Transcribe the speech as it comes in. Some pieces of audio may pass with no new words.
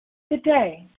Good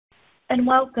day, and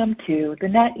welcome to the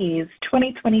NetEase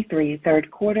 2023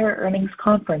 third quarter earnings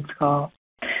conference call.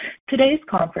 Today's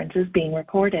conference is being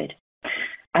recorded.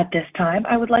 At this time,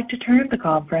 I would like to turn the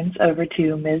conference over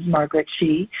to Ms. Margaret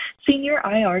Shi, Senior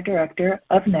IR Director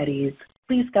of NetEase.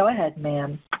 Please go ahead,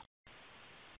 ma'am.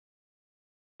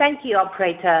 Thank you,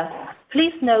 operator.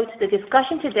 Please note the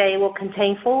discussion today will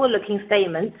contain forward-looking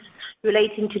statements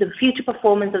relating to the future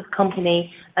performance of the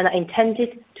company and are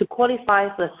intended to qualify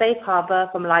for the safe harbor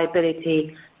from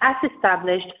liability as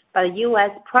established by the U.S.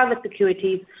 Private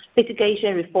Securities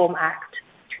Litigation Reform Act.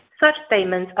 Such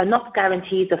statements are not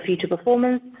guarantees of future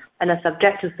performance and are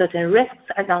subject to certain risks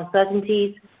and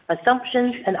uncertainties,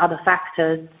 assumptions, and other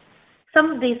factors. Some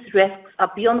of these risks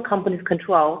are beyond the company's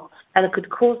control and could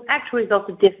cause actual results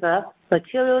to differ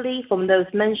materially from those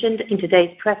mentioned in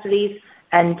today's press release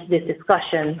and this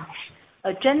discussion.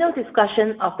 A general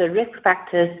discussion of the risk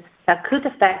factors that could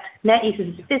affect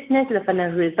NetEase's business and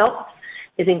financial results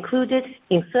is included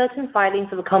in certain filings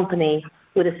of the company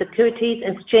with the Securities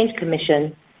and Exchange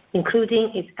Commission,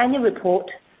 including its annual report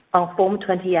on Form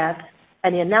 20-F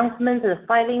and the announcements of the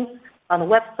filings on the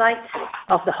website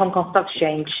of the Hong Kong Stock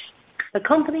Exchange. The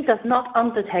company does not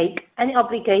undertake any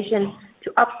obligation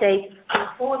to update the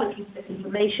forward-looking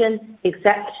information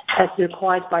except as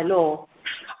required by law.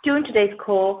 During today's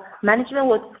call, management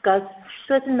will discuss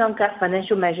certain non-GAAP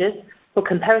financial measures for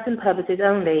comparison purposes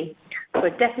only. For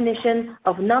a definition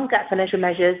of non-GAAP financial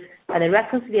measures and a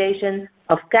reconciliation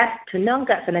of GAAP to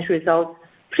non-GAAP financial results,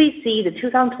 please see the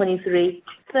 2023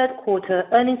 third quarter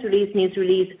earnings release news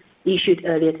release issued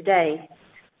earlier today.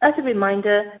 As a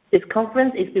reminder, this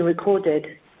conference is being recorded.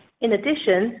 In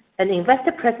addition, an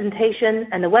investor presentation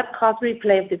and a webcast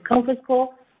replay of this conference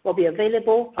call will be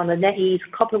available on the NetEase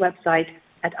corporate website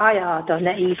at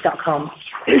ir.netease.com.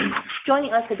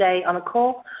 Joining us today on the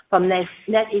call from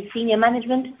NetEase senior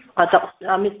management are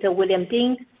Mr. William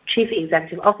Ding, Chief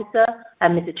Executive Officer,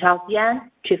 and Mr. Charles Yang,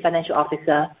 Chief Financial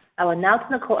Officer. I will now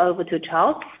turn the call over to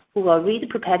Charles, who will read the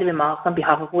prepared remarks on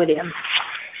behalf of William.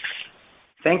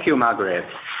 Thank you, Margaret,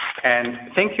 and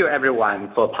thank you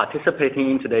everyone for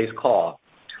participating in today's call.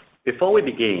 Before we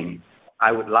begin,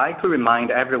 I would like to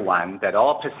remind everyone that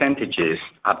all percentages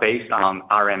are based on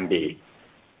RMB.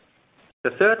 The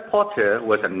third quarter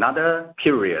was another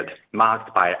period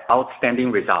marked by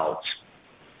outstanding results.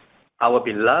 Our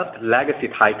beloved legacy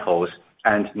titles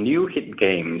and new hit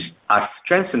games are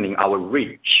strengthening our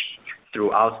reach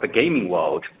throughout the gaming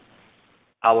world.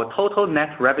 Our total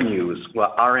net revenues were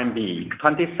RMB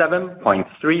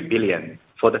 27.3 billion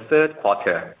for the third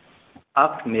quarter,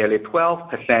 up nearly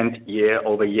 12%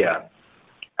 year-over-year,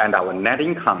 and our net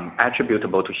income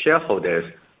attributable to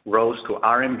shareholders rose to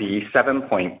RMB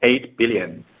 7.8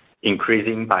 billion,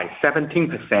 increasing by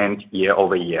 17%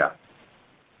 year-over-year.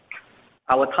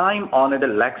 Our time-honored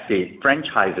legacy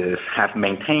franchises have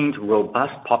maintained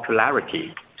robust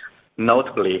popularity.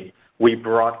 Notably, we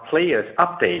brought players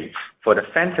updates for the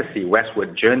Fantasy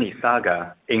Westward Journey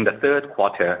saga in the third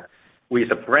quarter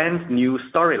with a brand new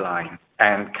storyline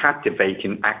and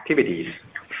captivating activities,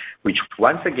 which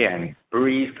once again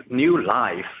breathed new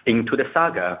life into the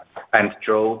saga and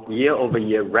drove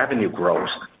year-over-year revenue growth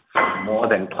for a more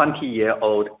than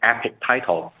 20-year-old epic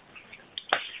title.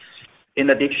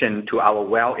 In addition to our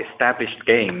well-established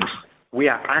games, we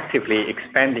are actively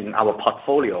expanding our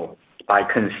portfolio by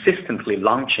consistently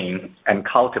launching and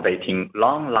cultivating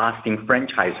long-lasting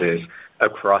franchises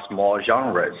across more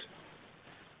genres.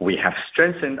 We have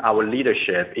strengthened our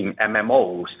leadership in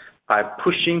MMOs by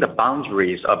pushing the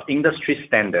boundaries of industry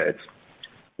standards.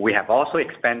 We have also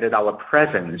expanded our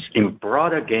presence in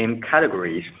broader game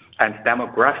categories and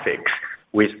demographics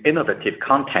with innovative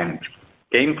content,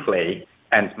 gameplay,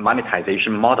 and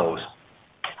monetization models.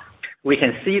 We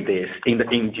can see this in the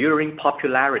enduring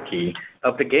popularity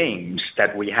of the games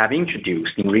that we have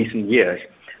introduced in recent years,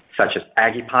 such as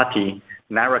Aggie Party,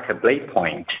 Naraka Blade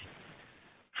Point.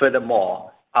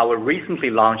 Furthermore, our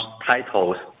recently launched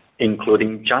titles,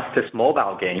 including Justice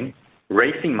mobile game,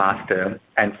 Racing Master,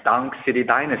 and Dunk City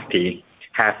Dynasty,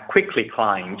 have quickly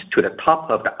climbed to the top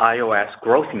of the iOS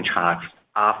grossing charts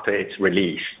after its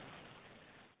release.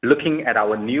 Looking at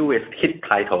our newest hit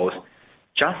titles,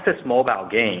 Justice mobile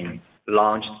game,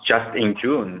 launched just in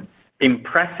June,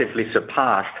 impressively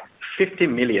surpassed 50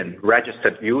 million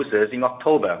registered users in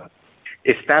October,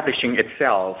 establishing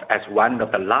itself as one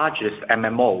of the largest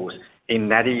MMOs in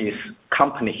NetEase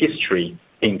company history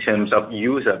in terms of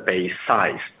user base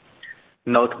size.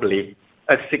 Notably,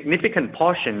 a significant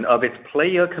portion of its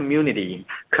player community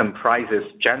comprises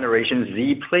Generation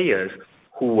Z players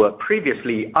who were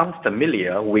previously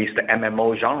unfamiliar with the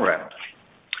MMO genre.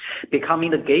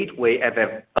 becoming the gateway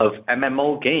of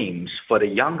MMO games for the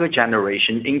younger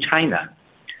generation in China.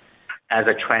 As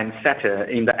a trendsetter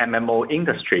in the MMO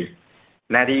industry,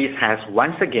 NetEase has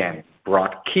once again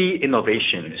brought key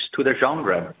innovations to the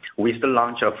genre with the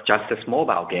launch of Justice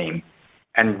mobile game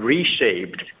and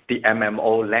reshaped the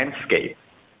MMO landscape.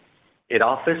 It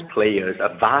offers players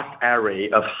a vast array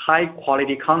of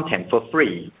high-quality content for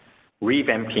free,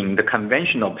 revamping the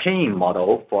conventional paying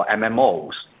model for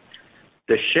MMOs.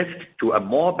 The shift to a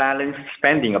more balanced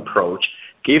spending approach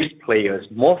gives players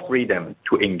more freedom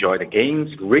to enjoy the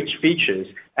game's rich features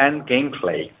and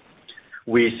gameplay,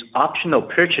 with optional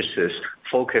purchases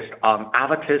focused on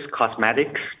avatars,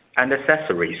 cosmetics, and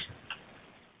accessories.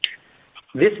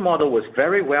 This model was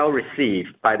very well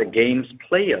received by the game's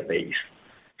player base,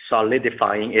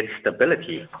 solidifying its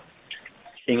stability.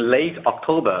 In late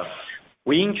October,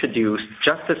 we introduced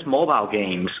Justice mobile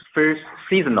game's first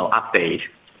seasonal update,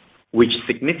 which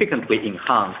significantly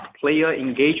enhanced player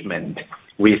engagement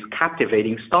with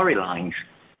captivating storylines,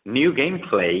 new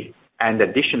gameplay, and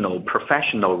additional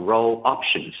professional role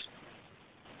options.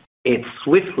 It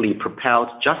swiftly propelled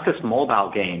Justice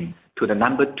mobile game to the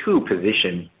 #2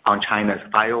 position on China's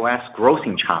iOS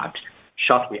grossing chart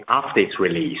shortly after its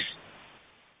release.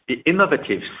 The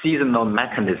innovative seasonal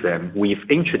mechanism we've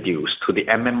introduced to the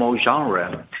MMO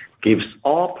genre gives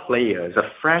all players a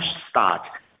fresh start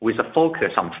with a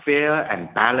focus on fair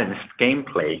and balanced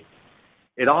gameplay.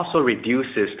 It also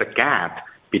reduces the gap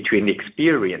between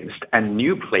experienced and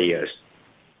new players,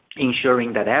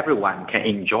 ensuring that everyone can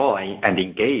enjoy and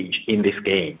engage in this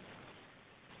game.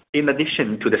 In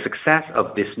addition to the success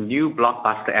of this new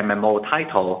blockbuster MMO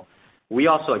title, we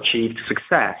also achieved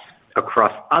success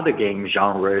across other game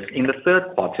genres in the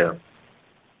third quarter.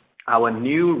 Our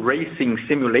new racing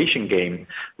simulation game,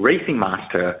 Racing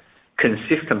Master,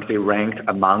 consistently ranked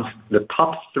amongst the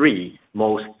top 3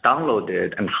 most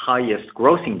downloaded and highest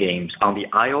grossing games on the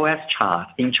iOS chart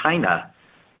in China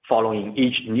following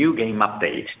each new game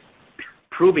update,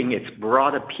 proving its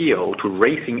broad appeal to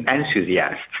racing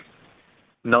enthusiasts.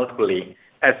 Notably,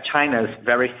 as China's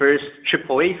very first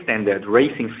AAA standard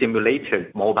racing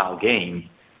simulator mobile game,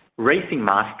 Racing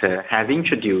Master has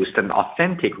introduced an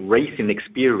authentic racing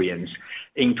experience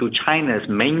into China's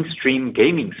mainstream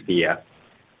gaming sphere.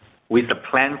 With the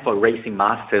plan for Racing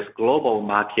Master's global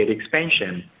market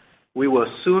expansion, we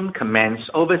will soon commence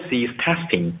overseas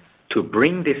testing to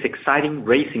bring this exciting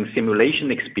racing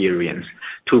simulation experience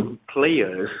to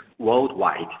players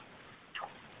worldwide.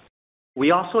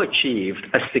 We also achieved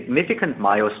a significant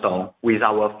milestone with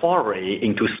our foray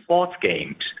into sports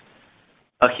games,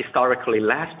 a historically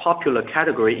less popular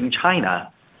category in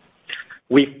China.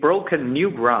 We've broken new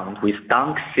ground with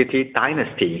Dunk City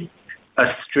Dynasty,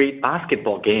 a street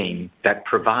basketball game that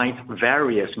provides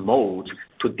various modes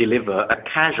to deliver a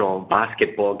casual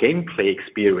basketball gameplay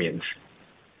experience.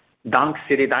 Dunk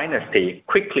City Dynasty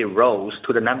quickly rose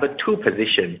to the #2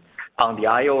 position on the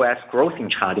iOS grossing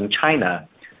chart in China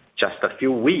just a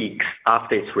few weeks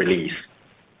after its release.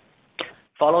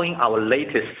 Following our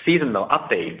latest seasonal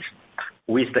updates,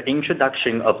 with the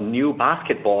introduction of new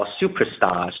basketball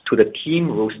superstars to the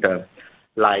team roster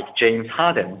like James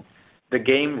Harden, the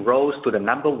game rose to the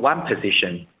 #1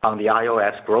 position on the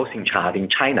iOS grossing chart in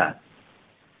China.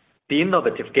 The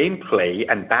innovative gameplay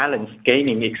and balanced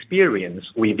gaming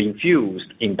experience we've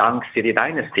infused in Dunk City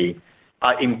Dynasty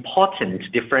are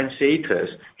important differentiators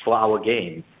for our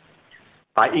game.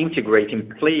 By integrating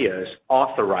players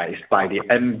authorized by the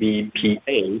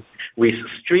NBPA with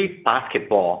street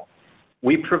basketball,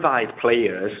 we provide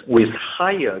players with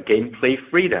higher gameplay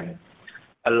freedom,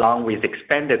 along with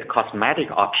expanded cosmetic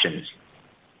options.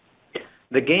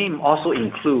 The game also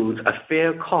includes a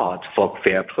fair court for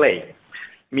fair play,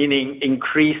 meaning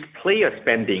increased player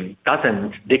spending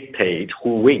doesn't dictate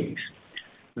who wins.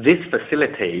 This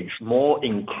facilitates more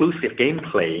inclusive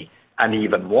gameplay and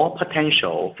even more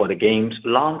potential for the game's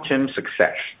long-term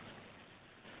success.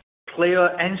 Player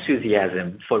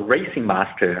enthusiasm for Racing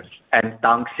Master and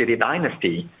Dunk City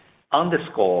Dynasty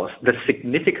underscores the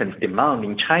significant demand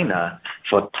in China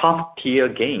for top-tier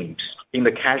games in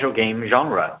the casual game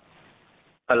genre.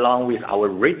 Along with our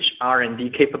rich R&D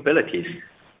capabilities,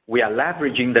 we are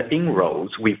leveraging the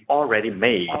inroads we've already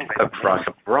made across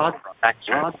a broad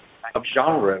spectrum of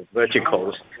genre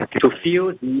verticals to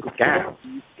fill these gaps.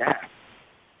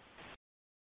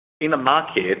 In a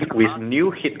market with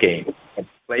new hit games that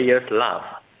players love,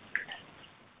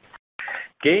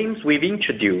 games we've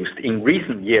introduced in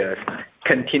recent years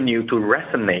continue to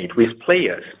resonate with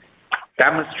players,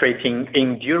 demonstrating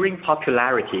enduring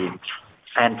popularity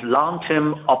and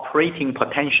long-term operating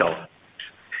potential.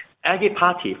 Eggy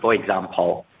Party, for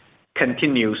example,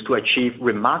 continues to achieve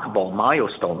remarkable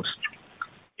milestones.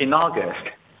 In August,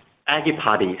 Eggy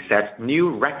Party set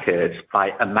new records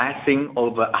by amassing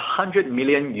over 100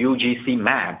 million UGC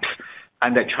maps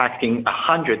and attracting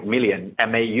 100 million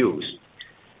MAUs.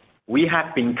 We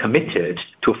have been committed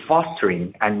to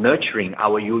fostering and nurturing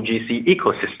our UGC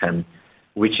ecosystem,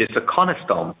 which is the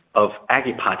cornerstone of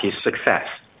Eggy Party's success.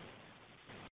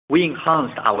 We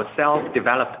enhanced our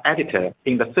self-developed editor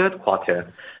in the third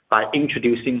quarter by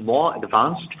introducing more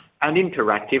advanced and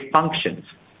interactive functions.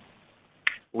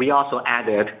 We also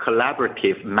added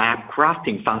collaborative map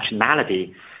crafting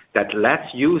functionality that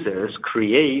lets users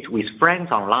create with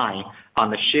friends online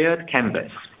on a shared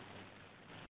canvas.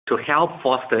 To help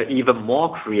foster even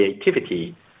more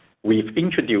creativity, we've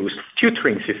introduced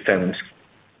tutoring systems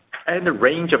and a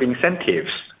range of incentives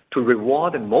to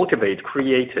reward and motivate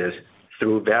creators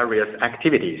through various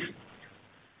activities.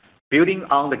 Building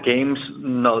on the game's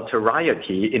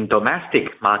notoriety in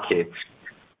domestic markets,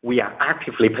 we are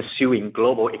actively pursuing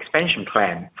global expansion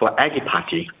plan for Eggy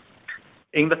Party.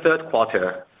 In the third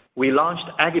quarter, we launched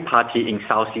Eggy Party in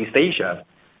Southeast Asia,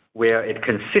 where it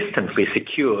consistently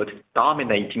secured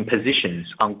dominating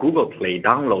positions on Google Play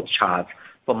download charts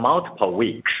for multiple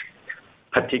weeks,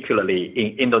 particularly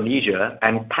in Indonesia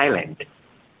and Thailand.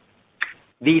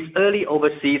 These early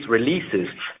overseas releases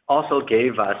also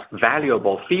gave us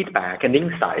valuable feedback and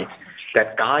insights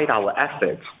that guide our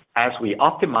efforts as we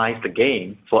optimize the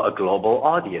game for a global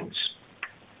audience.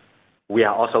 We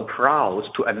are also proud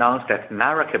to announce that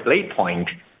Naraka Bladepoint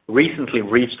recently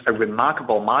reached a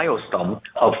remarkable milestone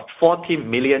of 40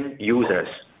 million users.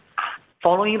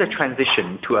 Following the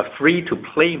transition to a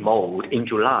free-to-play mode in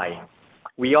July,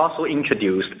 we also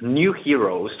introduced new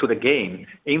heroes to the game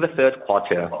in the third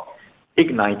quarter,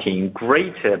 igniting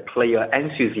greater player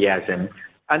enthusiasm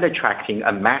and attracting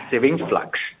a massive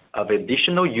influx of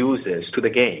additional users to the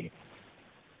game.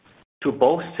 To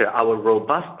bolster our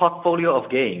robust portfolio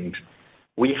of games,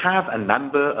 we have a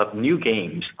number of new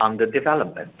games under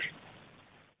development.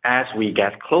 As we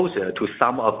get closer to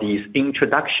some of these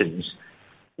introductions,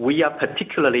 we are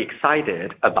particularly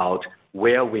excited about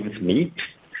Where Winds Meet,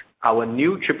 our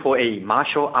new AAA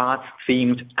martial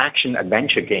arts-themed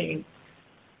action-adventure game.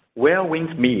 Where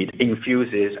Winds Meet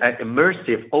infuses an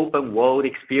immersive open-world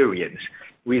experience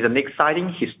with an exciting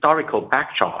historical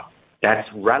backdrop that's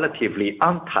relatively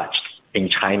untouched in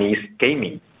Chinese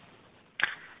gaming.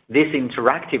 This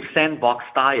interactive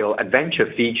sandbox-style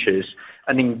adventure features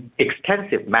an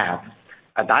extensive map,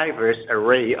 a diverse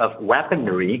array of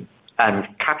weaponry, and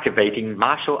captivating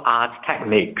martial arts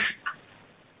techniques.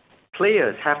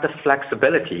 Players have the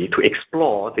flexibility to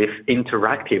explore this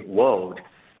interactive world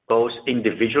both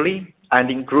individually and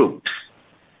in groups,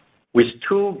 with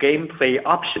two gameplay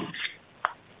options.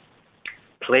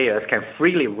 Players can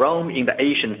freely roam in the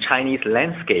Asian Chinese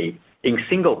landscape in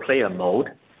single-player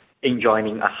mode,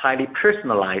 enjoying a highly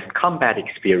personalized combat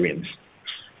experience.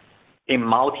 In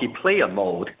multiplayer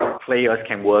mode, players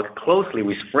can work closely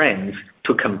with friends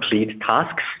to complete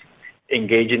tasks,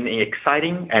 engaging in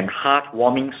exciting and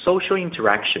heartwarming social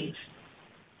interactions.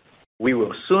 We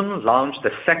will soon launch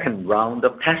the second round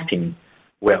of testing,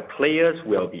 where players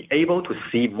will be able to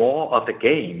see more of the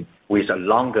game with a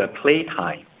longer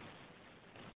playtime.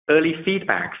 Early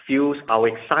feedback fuels our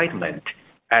excitement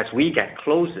as we get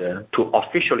closer to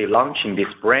officially launching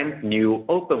this brand new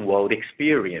open world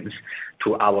experience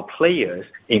to our players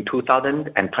in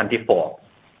 2024.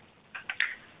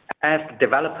 As the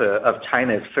developer of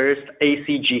China's first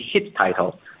ACG hit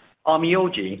title,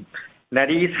 Onmyoji,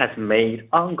 NetEase has made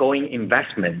ongoing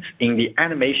investments in the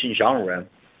animation genre,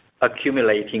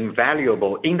 accumulating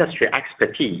valuable industry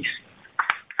expertise,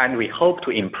 and we hope to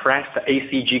impress the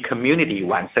ACG community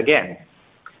once again.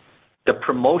 The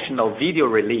promotional video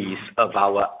release of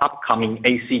our upcoming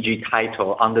ACG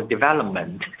title under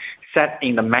development, set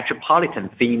in the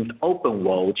metropolitan-themed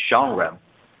open-world genre,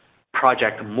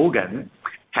 Project Mugen,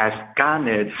 has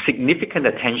garnered significant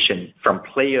attention from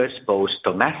players both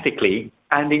domestically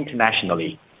and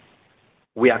internationally.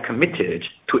 We are committed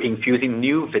to infusing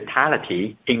new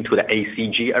vitality into the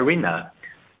ACG arena,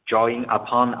 drawing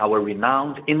upon our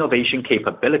renowned innovation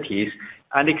capabilities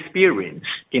and experience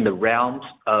in the realms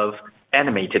of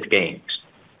animated games.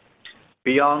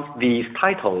 Beyond these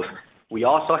titles, we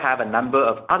also have a number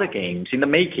of other games in the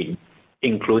making,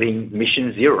 including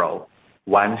Mission Zero,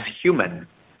 Once Human,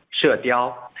 射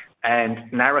雕,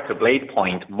 and Naraka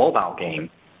Bladepoint mobile game.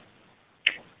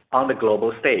 On the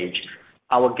global stage,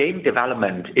 our game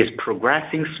development is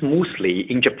progressing smoothly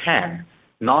in Japan,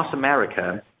 North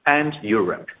America, and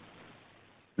Europe.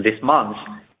 This month,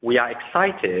 we are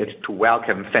excited to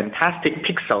welcome Fantastic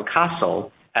Pixel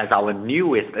Castle as our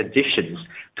newest additions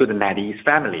to the NetEase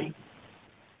family.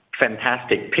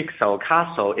 Fantastic Pixel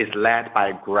Castle is led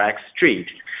by Greg Street,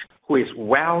 who is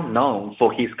well known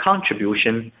for his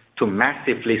contribution to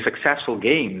massively successful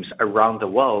games around the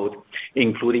world,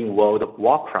 including World of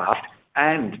Warcraft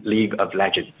and League of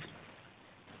Legends.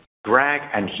 Greg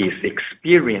and his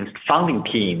experienced founding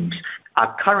teams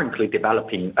are currently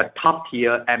developing a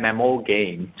top-tier MMO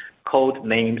game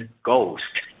codenamed Ghost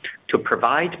to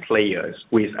provide players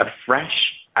with a fresh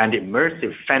and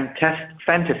immersive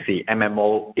fantasy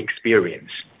MMO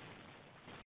experience.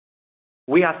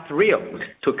 We are thrilled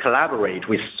to collaborate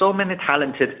with so many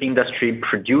talented industry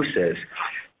producers,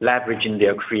 leveraging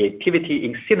their creativity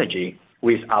in synergy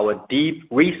with our deep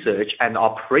research and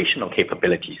operational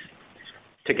capabilities.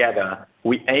 Together,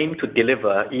 we aim to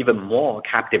deliver even more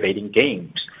captivating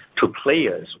games to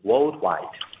players worldwide.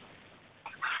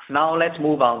 Now let's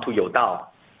move on to Youdao.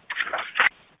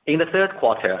 In the third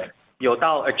quarter,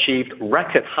 Youdao achieved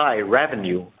record high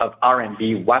revenue of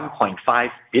RMB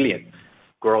 1.5 billion,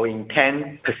 growing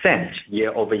 10%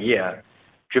 year-over-year,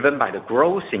 driven by the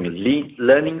growth in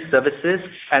learning services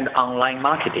and online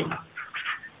marketing.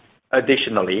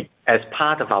 Additionally, as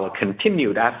part of our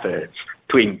continued efforts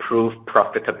to improve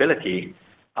profitability,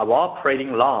 our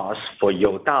operating loss for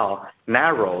Youdao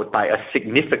narrowed by a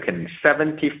significant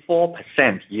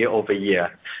 74%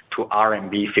 year-over-year to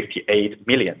RMB 58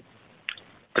 million.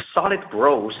 The solid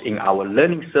growth in our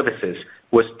learning services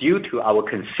was due to our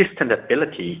consistent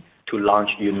ability to launch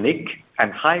unique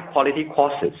and high-quality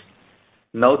courses.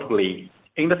 Notably,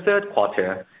 in the third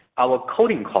quarter, our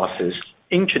coding courses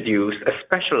introduced a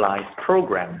specialized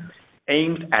program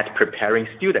aimed at preparing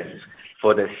students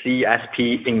for the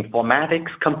CSP Informatics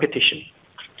competition,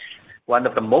 one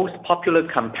of the most popular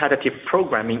competitive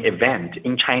programming events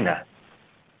in China.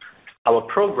 Our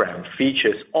program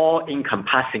features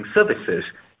all-encompassing services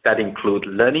that include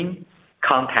learning,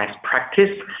 contest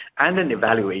practice, and an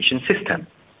evaluation system.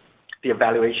 The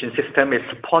evaluation system is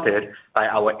supported by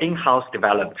our in-house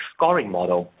developed scoring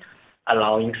model,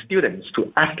 allowing students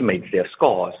to estimate their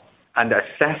scores and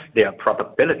assess their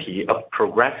probability of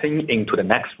progressing into the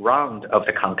next round of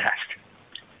the contest.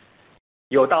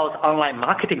 Youdao's online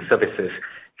marketing services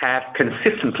have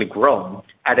consistently grown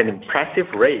at an impressive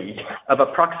rate of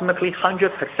approximately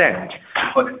 100%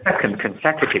 for the second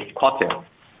consecutive quarter.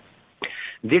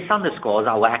 This underscores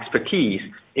our expertise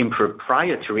in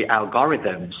proprietary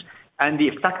algorithms and the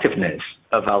effectiveness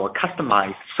of our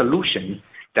customized solutions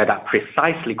that are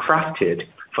precisely crafted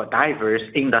for diverse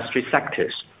industry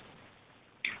sectors.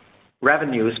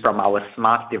 Revenues from our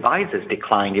smart devices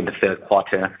declined in the third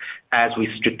quarter as we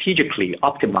strategically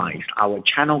optimized our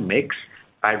channel mix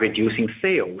by reducing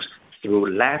sales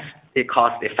through less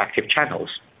cost-effective channels.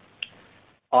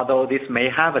 Although this may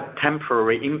have a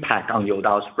temporary impact on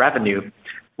Youdao's revenue,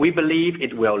 we believe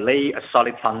it will lay a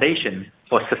solid foundation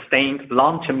for sustained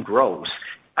long-term growth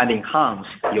and enhance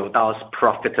Youdao's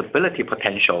profitability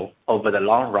potential over the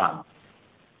long run.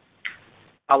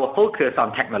 Our focus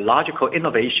on technological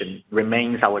innovation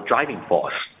remains our driving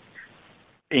force.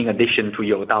 In addition to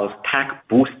Youdao's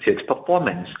tech-boosted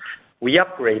performance, we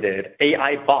upgraded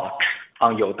AI bots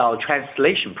on Youdao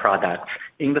translation products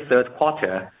in the third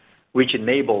quarter, which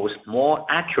enables more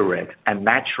accurate and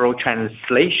natural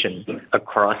translation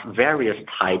across various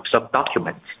types of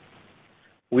documents.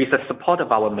 With the support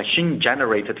of our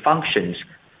machine-generated functions,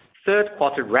 third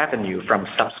quarter revenue from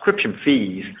subscription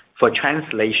fees for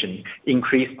translation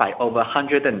increased by over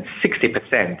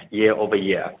 160%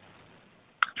 year-over-year.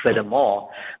 Furthermore,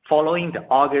 following the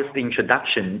August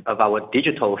introduction of our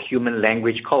digital human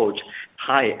language coach,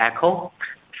 Hi Echo,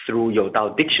 through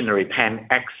Youdao Dictionary Pen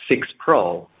X6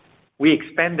 Pro, we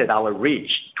expanded our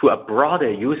reach to a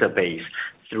broader user base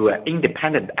through an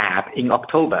independent app in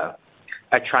October,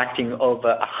 attracting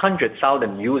over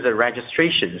 100,000 user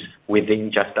registrations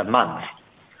within just a month.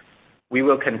 We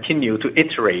will continue to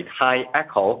iterate Hi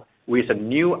Echo with a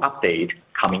new update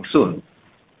coming soon.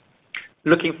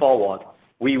 Looking forward,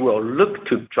 we will look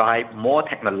to drive more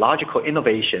technological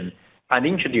innovation and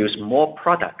introduce more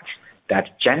products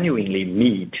that genuinely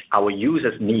meet our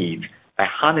users' needs by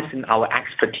harnessing our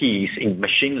expertise in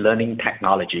machine learning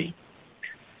technology.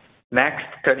 Next,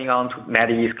 turning on to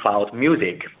NetEase Cloud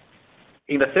Music.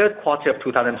 In the third quarter of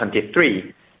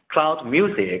 2023, Cloud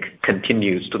Music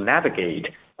continues to navigate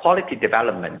quality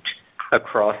development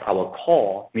across our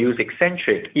core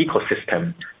music-centric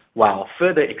ecosystem, while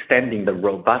further extending the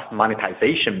robust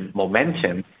monetization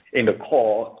momentum in the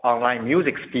core online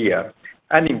music sphere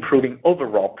and improving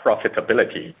overall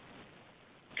profitability.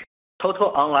 Total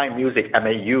online music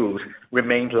MAUs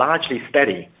remained largely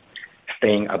steady,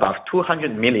 staying above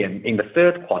 200 million in the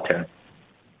third quarter.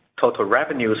 Total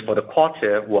revenues for the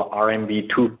quarter were RMB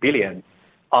 2 billion,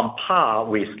 on par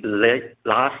with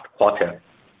last quarter.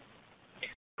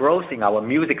 Growth in our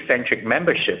music-centric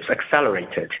memberships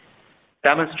accelerated,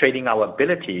 demonstrating our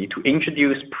ability to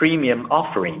introduce premium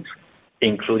offerings,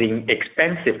 including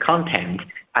expensive content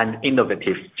and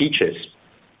innovative features.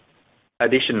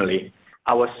 Additionally,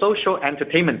 our social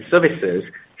entertainment services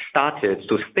started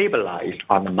to stabilize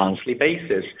on a monthly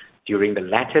basis during the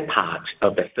latter part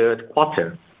of the third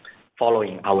quarter,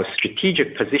 following our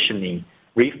strategic positioning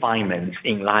refinements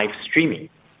in live streaming,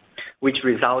 which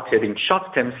resulted in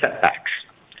short-term setbacks.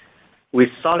 With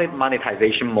solid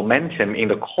monetization momentum in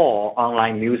the core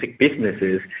online music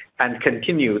businesses and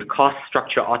continued cost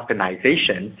structure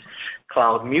optimization,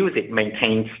 cloud music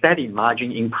maintained steady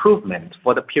margin improvement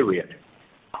for the period.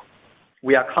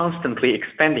 We are constantly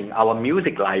expanding our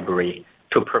music library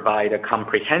to provide a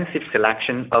comprehensive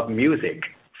selection of music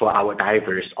for our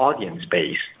diverse audience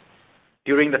base.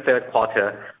 During the third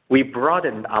quarter, we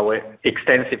broadened our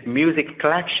extensive music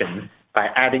collection by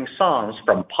adding songs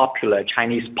from popular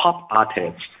Chinese pop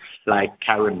artists like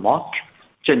Karen Mok,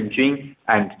 Zheng Jun,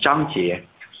 and Zhang Jie.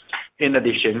 In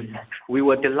addition, we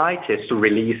were delighted to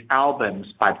release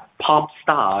albums by pop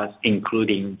stars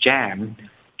including Jam,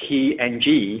 Key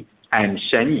NG, and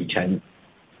Shen Yichen.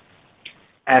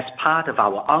 As part of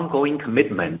our ongoing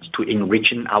commitment to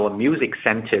enriching our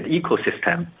music-centered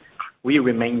ecosystem, we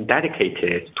remain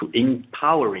dedicated to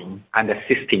empowering and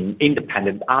assisting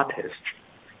independent artists.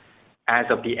 As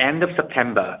of the end of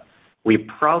September, we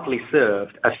proudly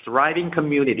served a thriving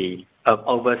community of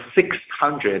over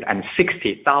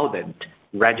 660,000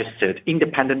 registered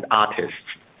independent artists,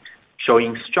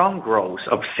 showing strong growth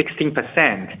of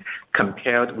 16%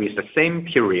 compared with the same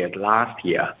period last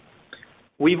year.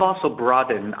 We've also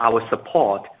broadened our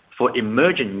support for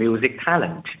emerging music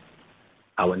talent.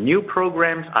 Our new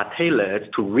programs are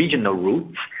tailored to regional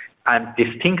roots and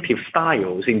distinctive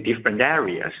styles in different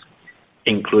areas,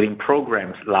 including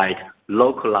programs like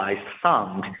Localized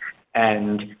Sound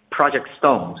and Project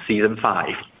Stone Season 5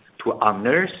 to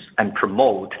unearth and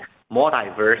promote more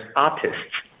diverse artists.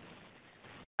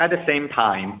 At the same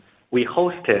time, we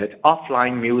hosted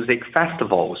offline music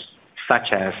festivals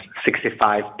such as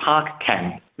 65 Park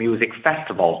Camp Music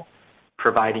Festival,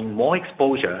 providing more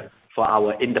exposure for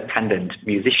our independent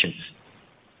musicians.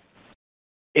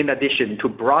 In addition to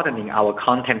broadening our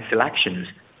content selections,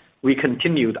 we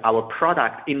continued our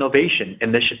product innovation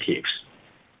initiatives,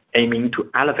 aiming to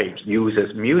elevate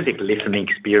users' music listening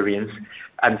experience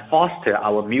and foster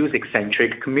our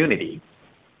music-centric community.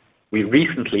 We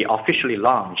recently officially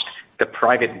launched the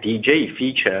private DJ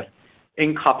feature,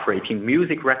 incorporating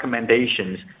music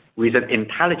recommendations with an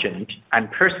intelligent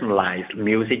and personalized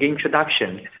music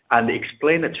introduction and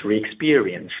explanatory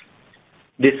experience.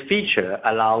 This feature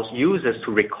allows users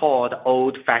to record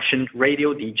old-fashioned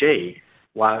radio DJ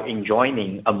while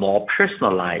enjoying a more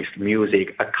personalized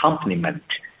music accompaniment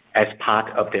as part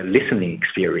of their listening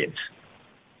experience.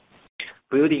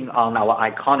 Building on our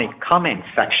iconic comment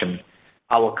section,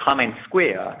 our comment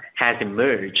square has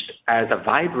emerged as a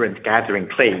vibrant gathering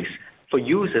place for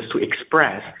users to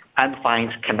express and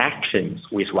find connections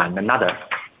with one another.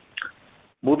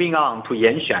 Moving on to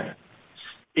Yanxuan.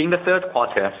 In the third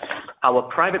quarter, our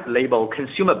private label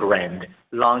consumer brand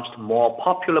launched more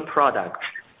popular products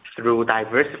through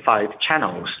diversified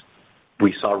channels.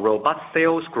 We saw robust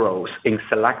sales growth in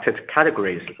selected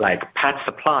categories like pet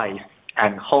supplies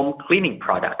and home cleaning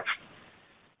products.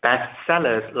 Best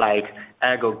sellers like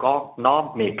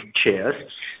ergonomic chairs,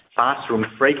 bathroom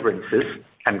fragrances,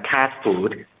 and cat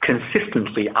food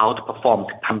consistently outperformed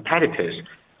competitors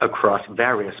across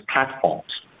various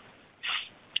platforms.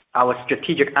 Our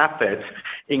strategic efforts,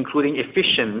 including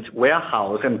efficient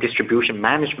warehouse and distribution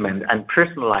management and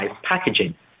personalized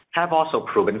packaging, have also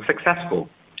proven successful.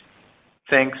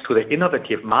 Thanks to the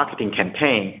innovative marketing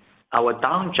campaign, our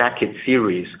down jacket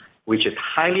series, which is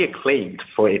highly acclaimed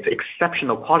for its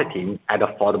exceptional quality at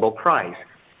affordable price,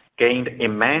 gained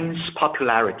immense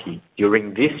popularity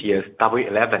during this year's Double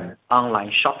 11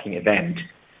 online shopping event,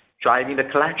 driving the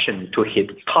collection to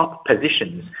hit top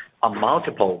positions on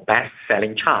multiple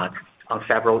best-selling charts on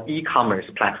several e-commerce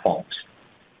platforms.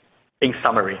 In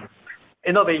summary,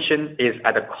 innovation is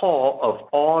at the core of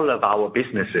all of our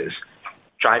businesses,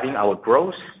 driving our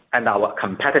growth and our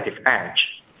competitive edge.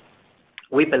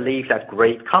 We believe that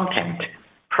great content,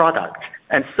 product,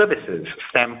 and services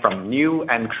stem from new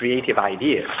and creative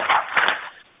ideas.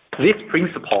 This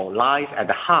principle lies at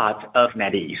the heart of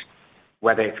NetEase.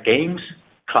 Whether it's games,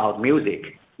 cloud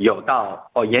music, Youdao,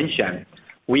 or Yanxuan,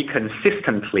 we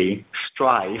consistently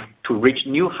strive to reach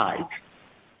new heights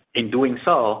In doing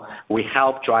so, we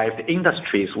help drive the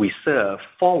industries we serve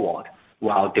forward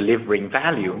while delivering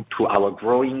value to our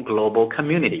growing global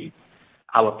community,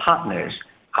 our partners,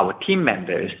 our team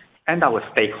members, and our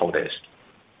stakeholders.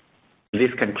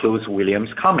 This concludes William's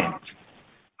comments.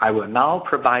 I will now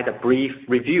provide a brief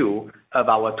review of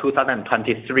our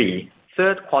 2023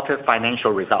 third quarter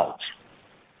financial results.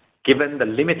 Given the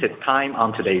limited time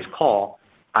on today's call,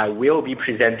 I will be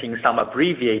presenting some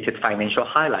abbreviated financial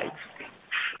highlights.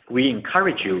 We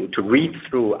encourage you to read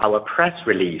through our press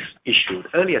release issued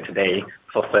earlier today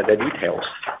for further details.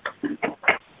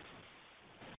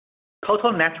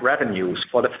 Total net revenues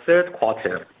for the third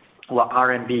quarter were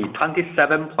RMB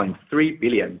 27.3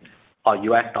 billion, or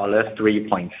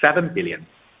 $3.7 billion,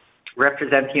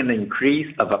 representing an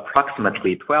increase of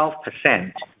approximately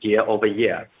 12%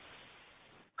 year-over-year.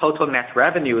 Total net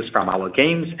revenues from our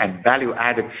games and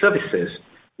value-added services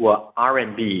were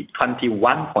RMB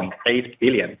 21.8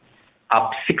 billion,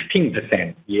 up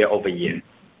 16% year-over-year.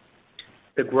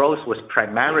 The growth was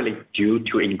primarily due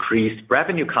to increased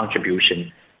revenue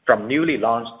contribution from newly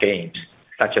launched games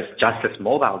such as Justice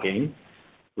Mobile Game,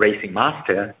 Racing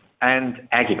Master, and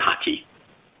Eggy Party.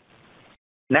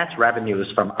 Net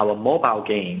revenues from our mobile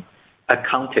game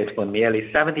accounted for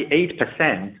nearly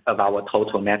 78% of our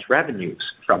total net revenues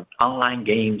from online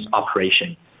games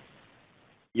operation.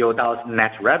 Youdao's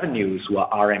net revenues were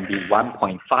RMB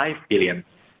 1.5 billion,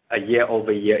 a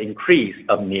year-over-year increase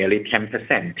of nearly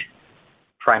 10%,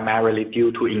 primarily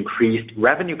due to increased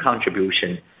revenue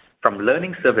contribution from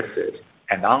learning services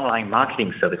and online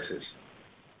marketing services.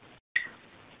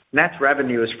 Net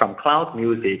revenues from cloud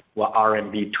music were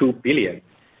RMB 2 billion,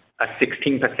 a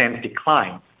 16%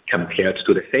 decline compared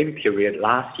to the same period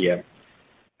last year.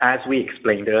 As we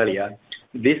explained earlier,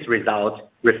 this result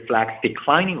reflects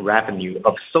declining revenue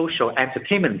of social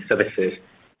entertainment services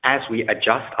as we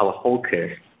adjust our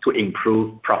focus to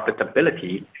improve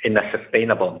profitability in a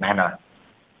sustainable manner.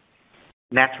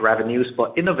 Net revenues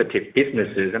for innovative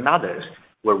businesses and others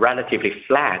were relatively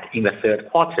flat in the third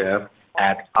quarter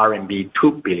at RMB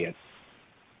 2 billion.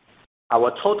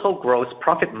 Our total gross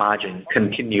profit margin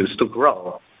continues to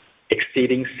grow,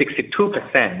 exceeding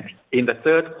 62% in the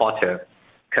third quarter,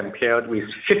 compared with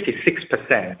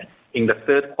 56% in the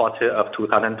third quarter of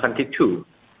 2022.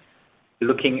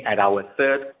 Looking at our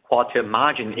third quarter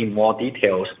margin in more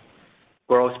details,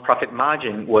 gross profit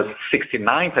margin was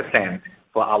 69%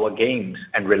 for our games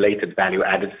and related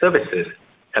value-added services,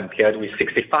 compared with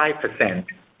 65%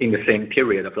 in the same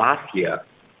period of last year.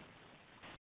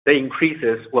 The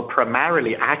increases were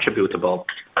primarily attributable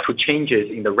to changes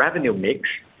in the revenue mix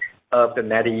of the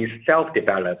NetEase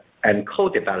self-developed and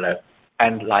co-developed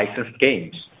and licensed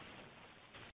games.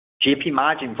 GP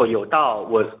margin for Youdao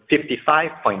was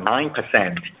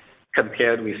 55.9%,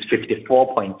 compared with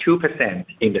 54.2%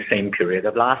 in the same period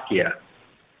of last year.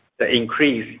 The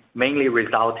increase mainly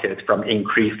resulted from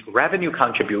increased revenue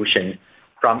contribution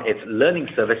from its learning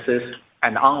services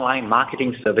and online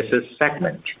marketing services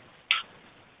segment.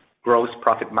 Gross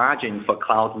profit margin for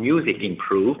cloud music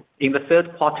improved in the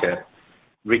third quarter,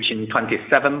 reaching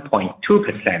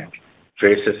 27.2%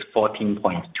 versus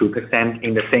 14.2%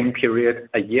 in the same period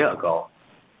a year ago.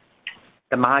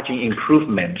 The margin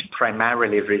improvement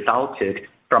primarily resulted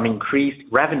from increased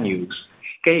revenues,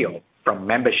 scale from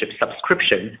membership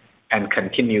subscription, and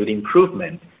continued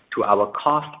improvement to our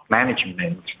cost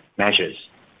management measures.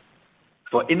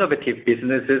 For innovative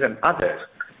businesses and others,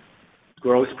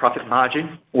 gross profit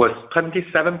margin was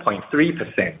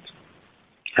 27.3%,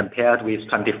 compared with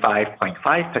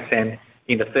 25.5%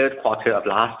 in the third quarter of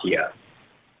last year.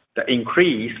 The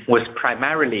increase was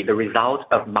primarily the result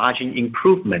of margin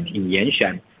improvement in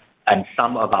Yanxuan and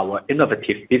some of our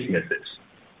innovative businesses.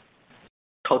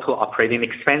 Total operating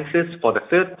expenses for the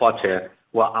third quarter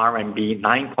were RMB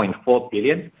 9.4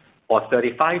 billion, or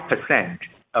 35%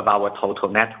 of our total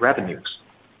net revenues.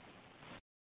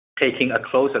 Taking a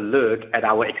closer look at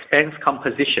our expense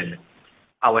composition,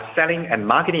 our selling and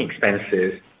marketing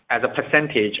expenses as a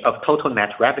percentage of total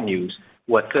net revenues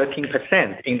were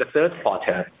 13% in the third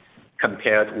quarter,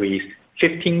 compared with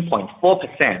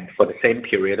 15.4% for the same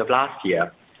period of last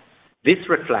year. This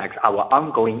reflects our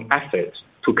ongoing efforts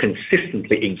to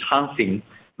consistently enhancing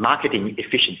marketing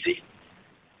efficiency.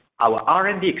 Our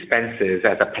R&D expenses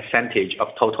as a percentage of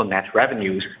total net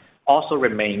revenues also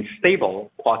remained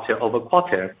stable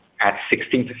quarter-over-quarter at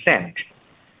 16%.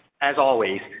 As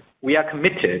always, we are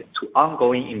committed to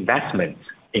ongoing investments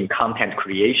in content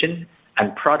creation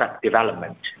and product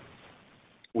development.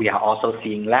 We are also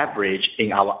seeing leverage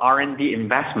in our R&D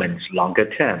investments longer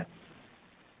term.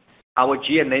 Our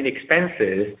G&A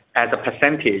expenses as a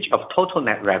percentage of total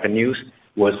net revenues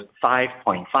was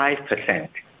 5.5%.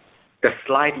 The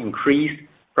slight increase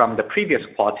from the previous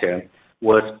quarter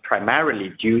was primarily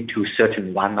due to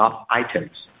certain one-off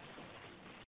items.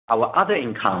 Our other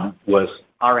income was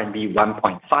RMB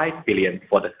 1.5 billion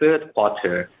for the third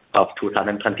quarter of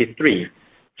 2023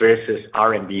 versus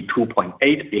RMB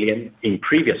 2.8 billion in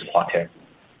previous quarter.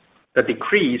 The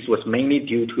decrease was mainly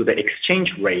due to the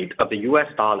exchange rate of the US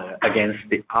dollar against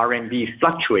the RMB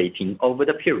fluctuating over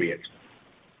the period.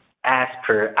 As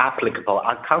per applicable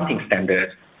accounting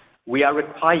standards, we are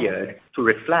required to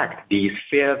reflect these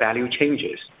fair value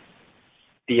changes.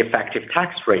 The effective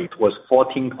tax rate was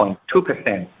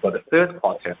 14.2% for the third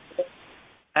quarter.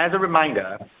 As a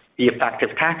reminder, the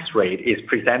effective tax rate is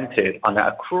presented on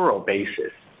an accrual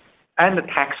basis, and the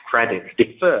tax credits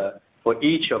differ for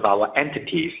each of our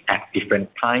entities at different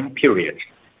time periods,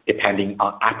 depending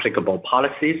on applicable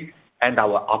policies and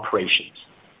our operations.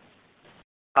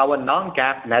 Our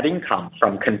non-GAAP net income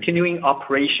from continuing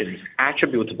operations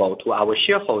attributable to our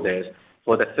shareholders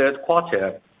for the third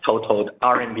quarter totaled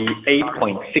RMB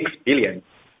 8.6 billion,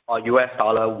 or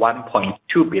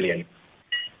 $1.2 billion.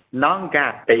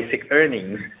 Non-GAAP basic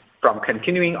earnings from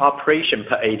continuing operation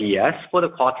per ADS for the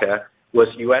quarter was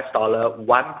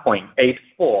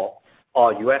 $1.84,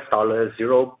 or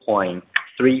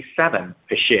 $0.37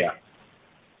 per share.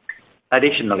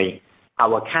 Additionally,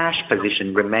 our cash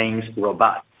position remains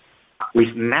robust,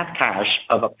 with net cash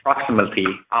of approximately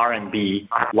RMB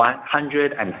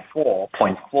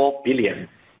 104.4 billion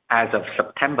as of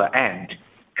September end,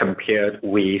 compared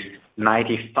with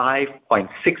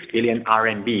 95.6 billion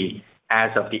RMB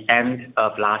as of the end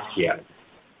of last year.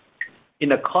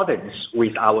 In accordance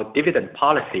with our dividend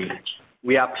policy,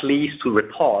 we are pleased to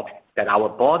report that our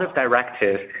board of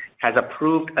directors has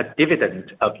approved a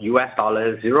dividend of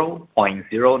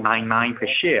 $0.099 per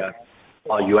share,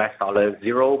 or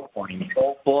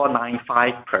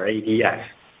 $0.495 per ADS.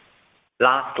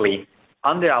 Lastly,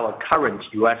 under our current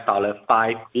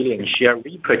 $5 billion share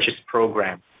repurchase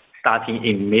program, starting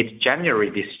in mid-January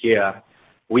this year,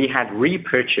 we had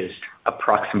repurchased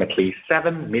approximately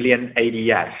 7 million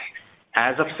ADS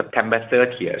as of September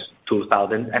 30th,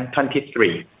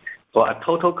 2023, for a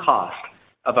total cost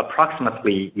of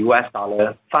approximately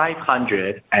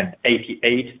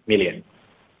 $588 million.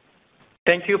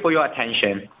 Thank you for your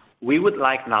attention. We would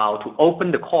like now to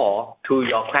open the call to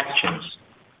your questions.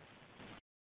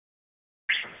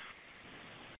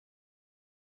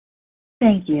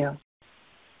 Thank you.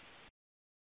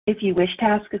 If you wish to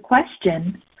ask a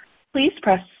question, please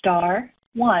press star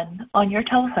 1 on your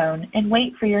telephone and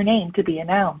wait for your name to be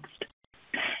announced.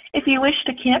 If you wish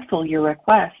to cancel your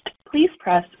request, please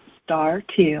press star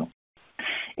 2.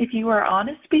 If you are on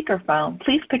a speakerphone,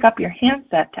 please pick up your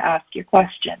handset to ask your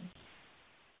question.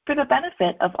 For the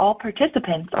benefit of all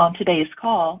participants on today's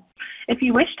call, if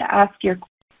you wish to ask your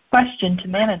question to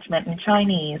management in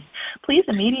Chinese, please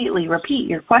immediately repeat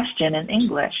your question in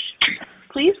English.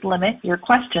 Please limit your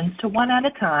questions to 1 at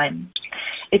a time.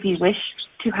 If you wish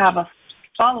to have a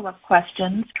follow-up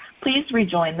questions, please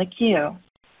rejoin the queue.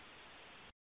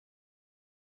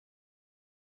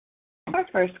 Our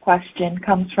first question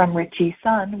comes from Richie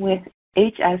Sun with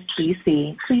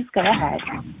HSBC. Please go ahead.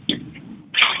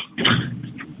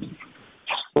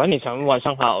 管理层晚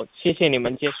上好，谢谢你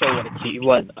们接受我的提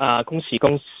问。恭喜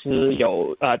公司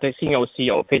对新游戏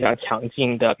有非常强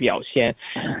劲的表现。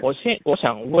我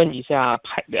想问一下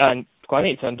管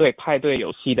理层对派对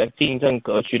游戏的竞争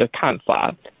格局的看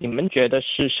法，你们觉得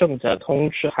是胜者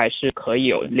通吃，还是可以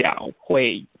有2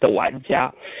会的玩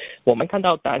家？我们看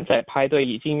到胆仔派对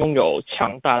已经拥有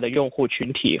强大的用户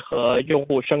群体和用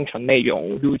户生成内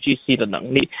容 UGC 的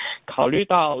能力，考虑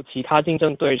到其他竞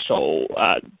争对手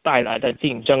带来的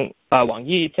竞争，网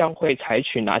易将会采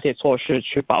取哪些措施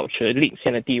去保持领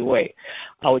先的地位？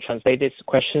 I will translate these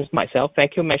questions myself.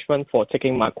 Thank you, management, for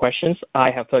taking my questions.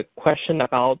 I have a question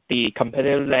about the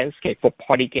competitive landscape for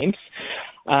party games.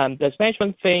 Does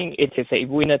management think it is a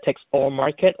winner-takes-all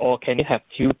market, or can you have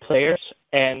 2 players?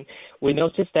 And we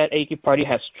noticed that AK Party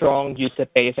has strong user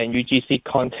base and UGC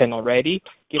content already.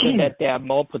 Given that there are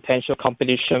more potential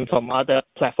competition from other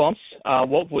platforms,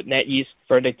 what would NetEase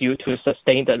further do to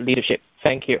sustain the leadership?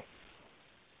 Thank you.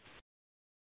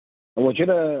 我觉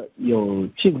得有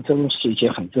竞争是一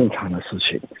件很正常的事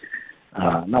情，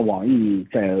那网易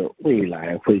在未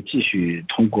来会继续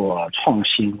通过创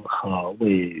新和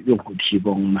为用户提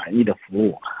供满意的服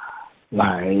务，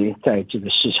来在这个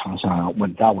市场上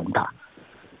稳扎稳打，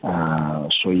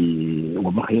所以我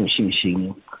们很有信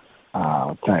心，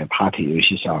在 Party 游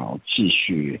戏上继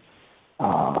续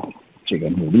这个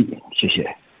努力。谢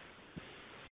谢。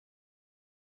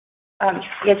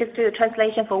Just do the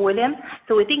translation for William.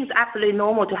 So we think it's absolutely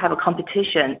normal to have a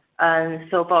competition.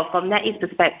 So from NetEase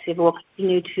perspective, we'll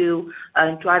continue to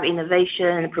drive innovation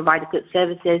and provide good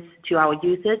services to our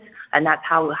users, and that's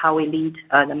how we lead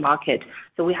the market.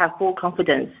 So we have full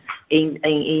confidence in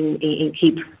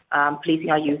keep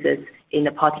pleasing our users in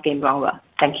the party game genre.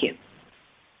 Thank you.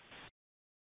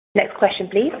 Next question,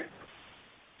 please.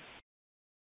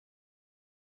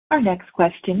 Our next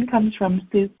question comes from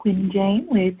Su Quinn Jane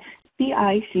with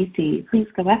CICC. Please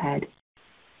go ahead.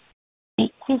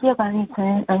 谢谢管理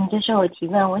层接受我提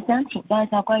问。我想请教一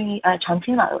下关于长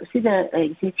青老游戏的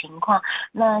一些情况。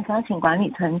那想请管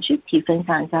理层具体分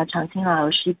享一下长青老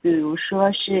游戏，比如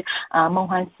说是梦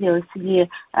幻西游系列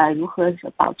如何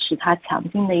保持它强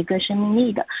劲的一个生命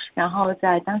力的。然后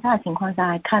在当下的情况下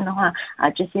来看的话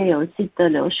这些游戏的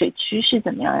流水趋势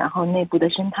怎么样，然后内部的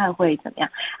生态会怎么样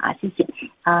谢谢。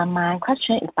My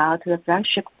question is about the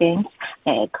flagship games.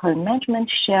 Could management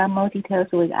share more details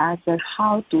with us of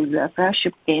how do the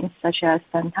flagship games such as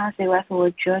Fantasy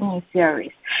Westward Journey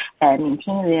series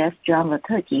maintain their strong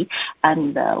vitality,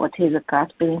 and what is the gross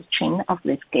billing trend of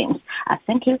these games?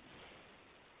 Thank you.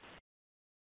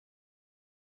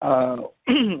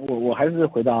 我还是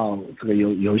回到这个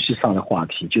游戏上的话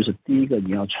题，就是第一个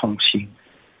你要创新，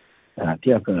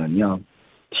第二个你要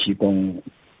提供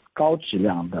高质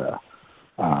量的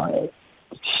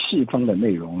细分的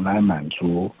内容来满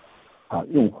足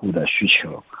用户的需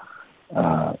求，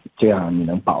这样你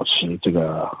能保持这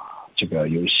个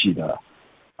游戏的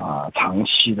长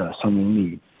期的生命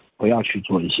力，不要去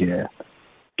做一些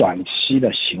短期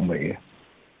的行为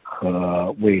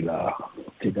和为了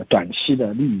这个短期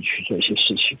的利益去做一些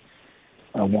事情。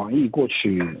网易过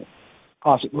去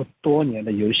20多年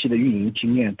的游戏的运营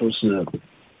经验都是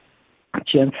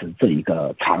坚持这一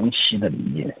个长期的理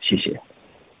念。谢谢。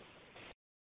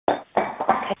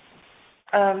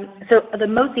So the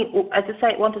most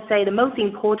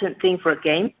important thing for a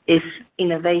game is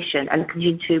innovation and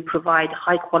continue to provide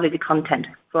high quality content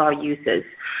for our users.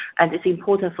 And it's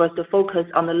important for us to focus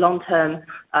on the long-term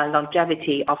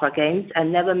longevity of our games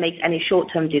and never make any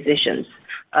short-term decisions.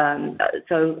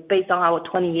 So based on our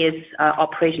 20 years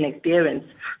operation experience,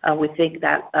 we think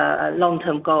that a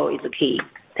long-term goal is the key.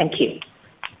 Thank you.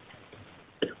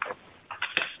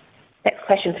 Next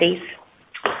question, please.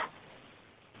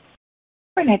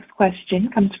 Our next question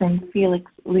comes from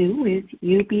Felix Liu with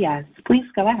UBS. Please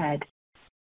go ahead.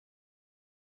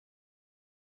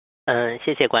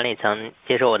 谢谢管理层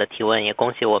接受我的提问，也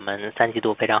恭喜我们3季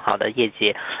度非常好的业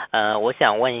绩。我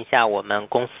想问一下我们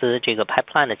公司这个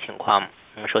pipeline 的情况。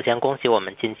首先恭喜我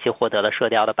们近期获得了射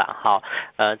雕的版号。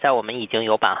在我们已经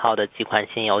有版号的几款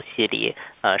新游戏里，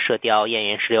射雕、燕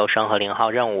云16声和0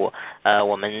号任务，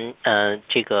我们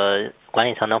这个管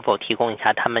理层能否提供一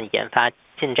下他们研发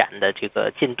进展的这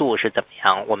个进度是怎么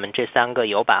样？我们这3个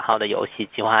有版号的游戏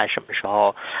计划什么时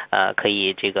候可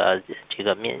以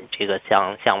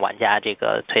向玩家这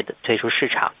个推出市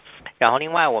场？然后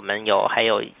另外我们还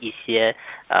有一些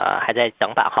还在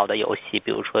等版号的游戏，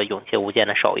比如说永劫无间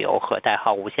的手游和代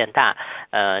号无限大，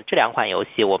这2款游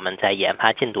戏我们在研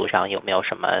发进度上有没有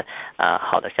什么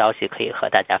好的消息可以和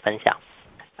大家分享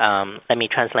？Let me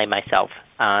translate myself.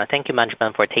 Thank you,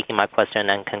 management, for taking my question,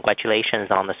 and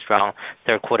congratulations on the strong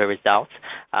third quarter results.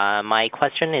 My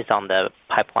question is on the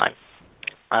pipeline.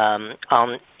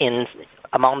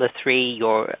 Among the 3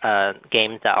 your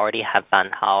games that already have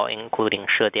banhao, including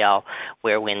射雕,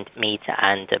 Where Wind Meets,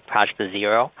 and Project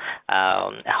Zero,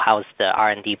 how's the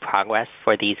R&D progress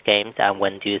for these games, and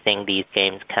when do you think these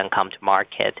games can come to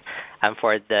market? And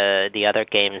for the other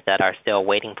games that are still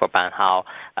waiting for banhao,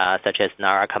 such as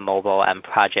Naraka Mobile and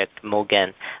Project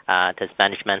Mugen, does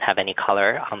management have any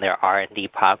color on their R&D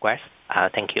progress?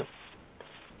 Thank you.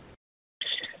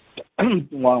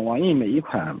 网易每一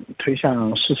款推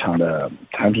向市场的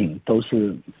产品都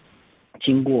是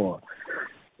经过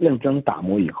认真打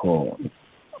磨以后，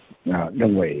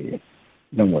认为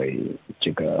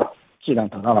这个质量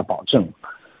得到了保证，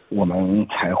我们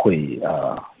才会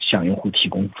向用户提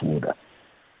供服务的。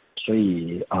所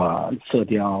以射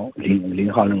雕、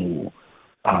0号任务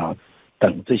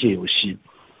等这些游戏，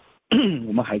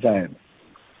我们还在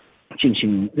进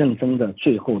行认真的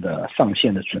最后的上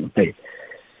线的准备。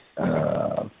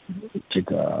这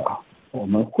个我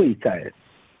们会在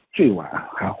最晚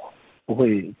还不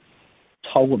会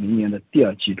超过明年的第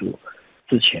2季度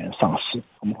之前上市，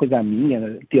我们会在明年的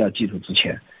第2季度之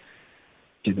前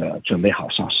这个准备好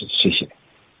上市。谢谢。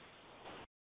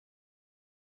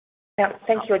Yeah,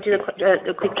 thank you. I'll do a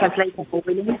quick translation for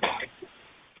William.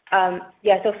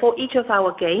 So for each of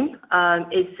our game,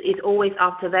 it's always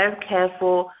after very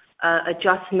careful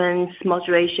adjustments,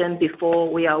 moderation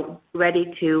before we are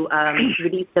ready to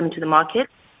release them to the market.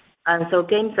 And so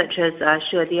games such as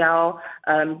射雕,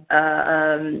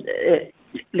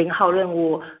 零号任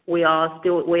务,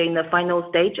 we're in the final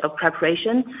stage of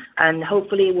preparation, and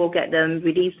hopefully we'll get them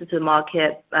released to the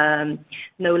market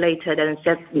no later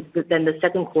than the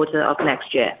second quarter of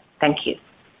next year. Thank you.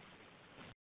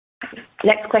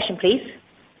 Next question, please.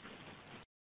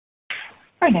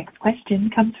 Our next question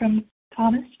comes from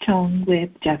Thomas Chong with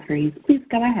Jefferies. Please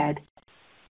go ahead.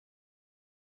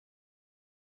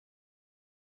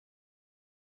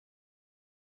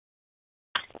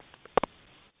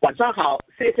 晚上好，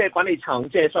谢谢管理层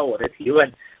接受我的提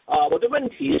问。我的问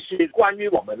题是关于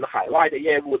我们海外的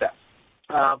业务的。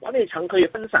管理层可以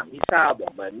分享一下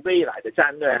我们未来的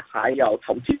战略还有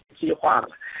投资计划吗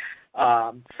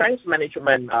？Thanks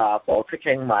management for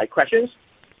taking my questions.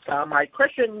 My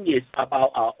question is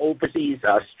about our overseas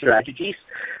strategies.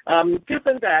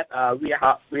 Given that we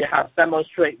have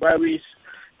demonstrated very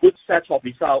good set of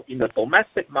results in the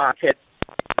domestic market,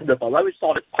 with a very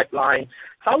solid pipeline,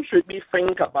 how should we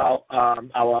think about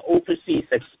our overseas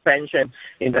expansion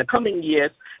in the coming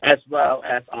years as well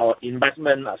as our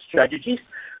investment strategies?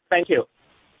 Thank you.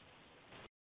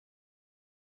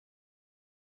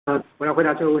 我要回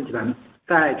答这个问题吧。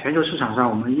在全球市场上，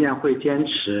我们依然会坚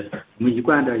持我们一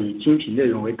贯的以精品内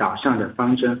容为导向的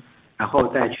方针，然后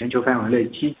在全球范围内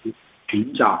积极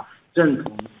寻找认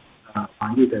同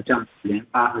网易的这样研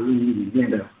发和运营理念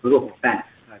的合作伙伴，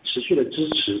持续的支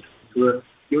持和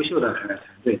优秀的海外团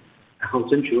队，然后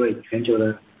争取为全球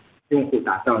的用户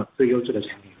打造最优质的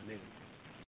产品和内容。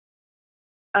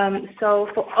So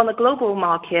on the global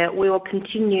market, we will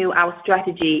continue our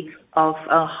strategy of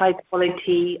high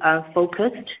quality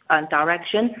focused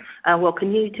direction, and we'll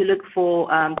continue to look for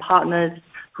partners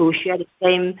who share the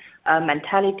same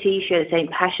mentality, share the same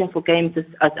passion for games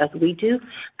as we do,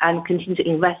 and continue to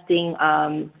invest in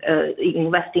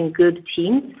good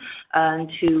teams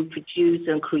to produce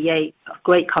and create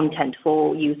great content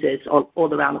for users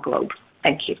all around the globe.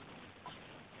 Thank you.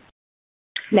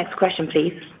 Next question,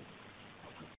 please.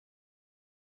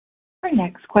 Our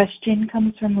next question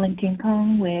comes from Lincoln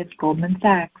Kong with Goldman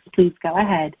Sachs. Please go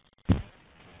ahead.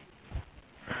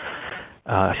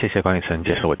 谢谢管理层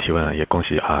接受我提问，也恭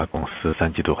喜公司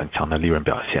3季度很强的利润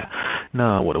表现。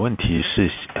那我的问题是，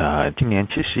今年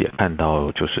其实也看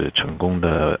到就是成功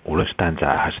的，无论是蛋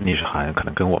仔还是逆水寒，可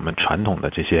能跟我们传统的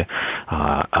这些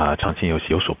长期游戏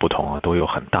有所不同都有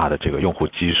很大的这个用户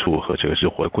基数和这个日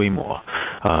活规模，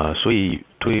所以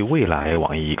对未来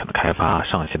网易可能开发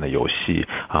上线的游戏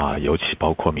尤其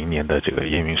包括明年的这个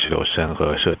烟云16声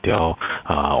和射雕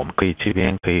我们这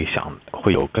边可以想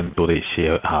会有更多的一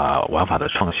些玩法的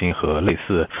创新和类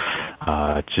似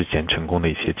之前成功的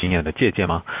一些经验的借鉴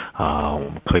吗？我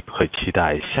们可以期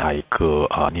待下一个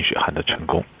逆水寒的成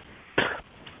功。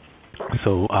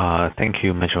So thank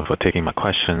you, Mitchell, for taking my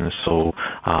question. So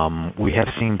we have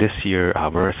seen this year a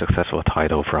very successful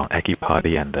title from Eggy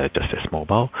Party and Justice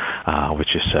Mobile,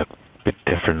 which is a bit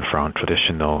different from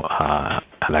traditional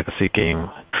legacy game,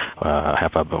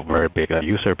 have a very big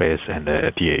user base and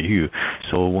DAU.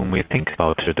 So when we think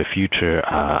about the future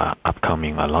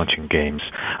upcoming launching games,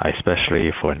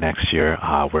 especially for next year,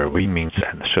 where Wingmings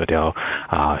and 射雕,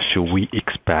 should we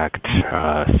expect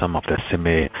some of the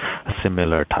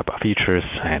similar type of features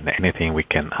and anything we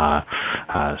can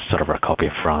sort of copy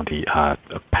from the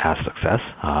past success?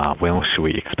 When should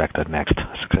we expect the next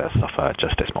success of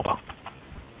Justice Mobile?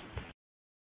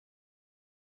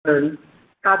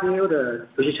 大 DAU 的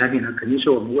游戏产品呢，肯定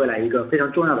是我们未来一个非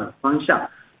常重要的方向。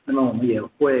那么我们也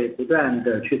会不断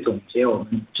的去总结我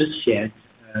们之前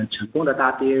成功的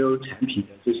大 DAU 产品的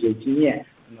这些经验，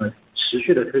那么持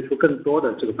续的推出更多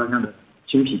的这个方向的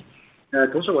新品。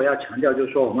同时我要强调就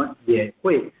是说，我们也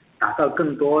会打造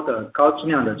更多的高质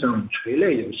量的这种垂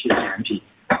类游戏的产品，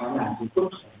满足不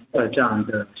同的这样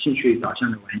的兴趣导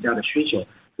向的玩家的需求。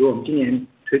比如我们今年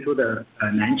推出的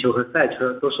篮球和赛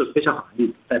车都是非常好的例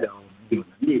子，代表我们有能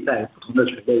力在不同的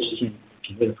垂类实现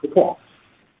品类的突破。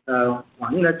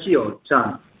网易呢既有这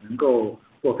样能够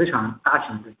做非常大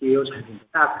型的 DAU 产品的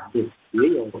大团队，也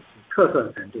有特色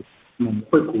的团队，我们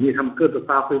会鼓励他们各自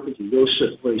发挥自己优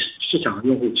势，为市场和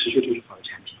用户持续推出好的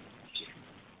产品。谢谢。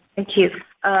Thank you.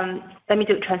 Let me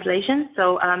do a translation.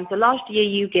 So the large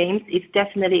DAU games is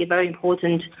definitely a very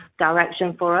important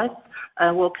direction for us.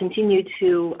 We'll continue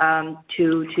to find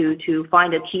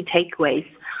the key takeaways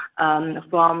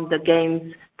from the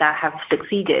games that have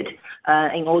succeeded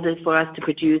in order for us to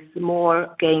produce more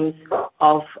games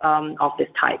of this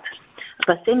type.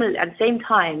 But similarly, at the same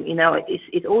time,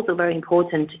 it's also very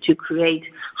important to create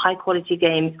high quality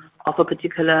games of a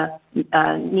particular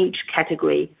niche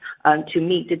category to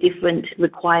meet the different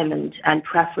requirements and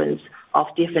preference of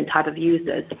different type of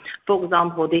users. For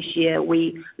example, this year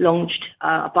we launched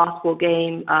a basketball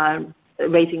game,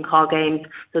 racing car games.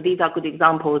 So these are good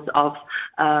examples of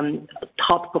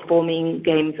top performing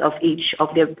games of each of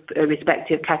their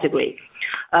respective category.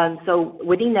 So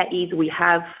within NetEase, we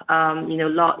have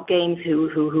games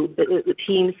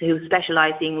teams who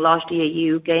specialize in large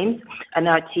DAU games, and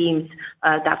our teams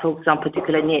that focus on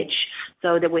particular niche.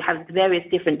 So that we have various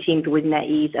different teams with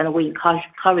NetEase, and we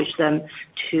encourage them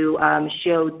to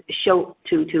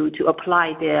to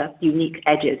apply their unique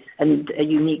edges and a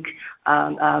unique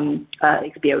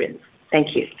experience.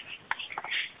 Thank you.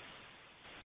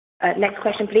 Next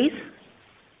question, please.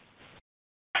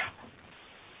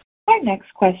 Our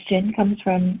next question comes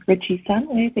from Richie Sun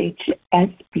with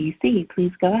HSBC.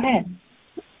 Please go ahead.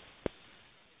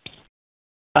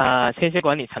 谢谢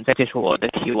管理层再接受我的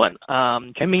提问。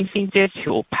全明星街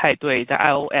球派对在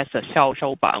iOS 的销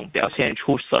售榜表现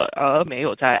出色，而没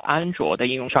有在安卓的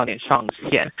应用商店上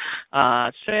线。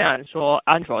虽然说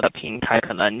安卓的平台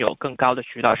可能有更高的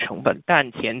渠道成本，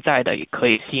但潜在的也可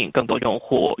以吸引更多用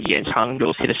户，延长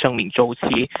游戏的生命周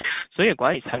期。所以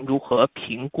管理层如何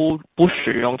评估不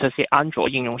使用这些安卓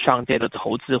应用商店的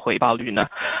投资回报率呢？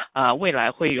未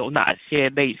来会有哪些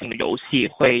类型的游戏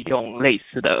会用类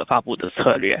似的发布的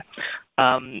策略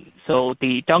？So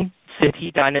the Dunk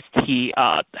City Dynasty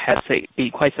has been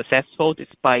quite successful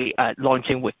despite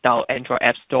launching without Android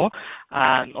App Store.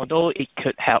 Although it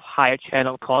could have higher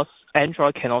channel costs,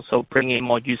 Android can also bring in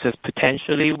more users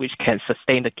potentially, which can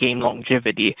sustain the game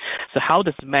longevity. So how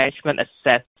does management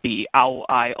assess the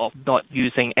ROI of not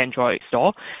using Android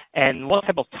Store? And what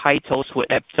type of titles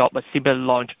would adopt a similar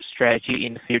launch strategy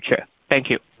in the future?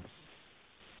 Thank you.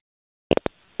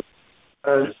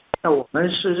 那我们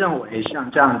是认为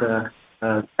像这样的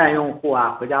带用户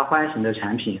啊、合家欢型的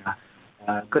产品啊，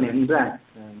各年龄段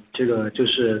这个就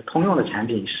是通用的产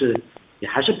品也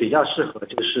还是比较适合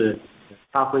就是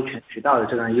发挥全渠道的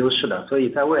这样优势的，所以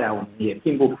在未来我们也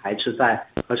并不排斥在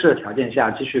合适的条件下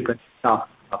继续跟渠道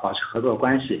保持合作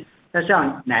关系。但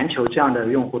像篮球这样的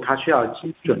用户，他需要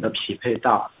精准的匹配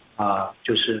到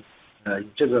就是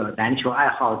这个篮球爱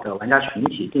好的玩家群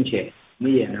体，并且我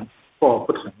们也能或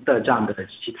不同的这样的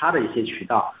其他的一些渠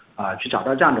道去找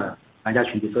到这样的玩家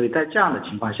群体，所以在这样的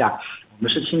情况下，我们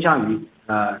是倾向于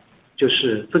就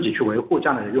是自己去维护这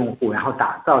样的用户，然后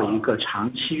打造一个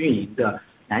长期运营的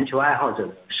篮球爱好者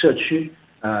的社区。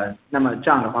那么这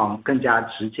样的话，我们更加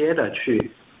直接的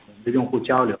去我们的用户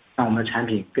交流，让我们的产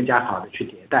品更加好的去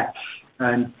迭代。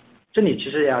这里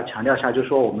其实也要强调一下，就是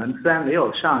说我们虽然没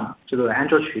有上这个安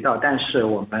卓渠道，但是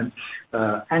我们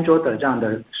安卓的这样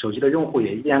的手机的用户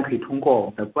也依然可以通过我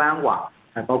们的官网，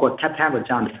包括 TapTap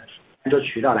这样的安卓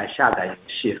渠道来下载游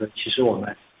戏。和其实我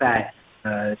们在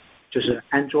就是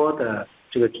安卓的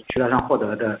这个渠道上获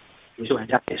得的游戏玩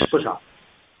家也是不少。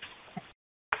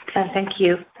Thank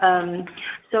you.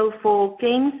 So for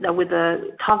games that with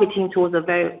targeting towards a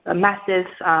massive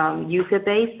user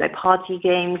base, like party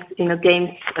games,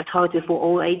 games are targeted for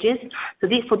all ages. So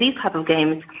for these type of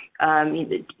games,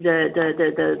 the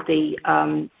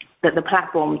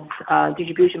platforms,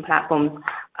 distribution platforms,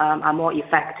 are more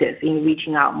effective in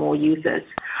reaching out more users.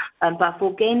 But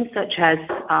for games such as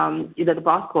the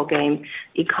basketball game,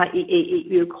 it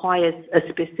requires a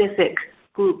specific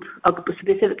group, a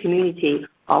specific community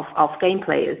of game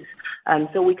players.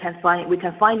 So we can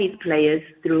find these players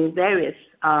through various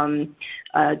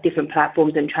different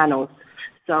platforms and channels.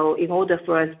 So in order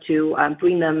for us to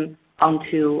bring them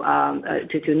onto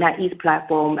to NetEase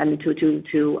platform and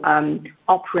to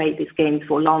operate these games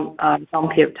for long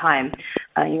period of time,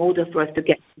 in order for us to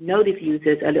get to know these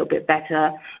users a little bit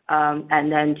better, and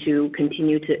then to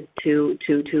continue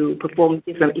to perform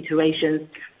different iterations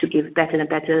to give better and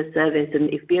better service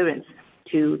and experience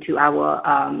to our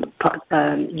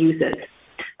users.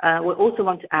 We also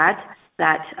want to add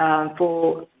that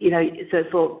for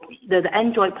the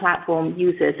Android platform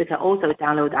users, they can also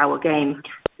download our game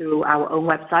through our own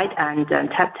website and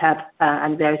TapTap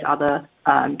and various other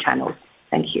channels.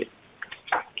 Thank you.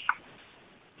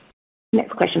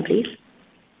 Next question, please.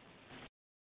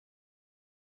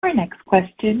 Our next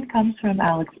question comes from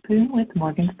Alex Poon with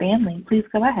Morgan Stanley. Please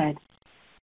go ahead.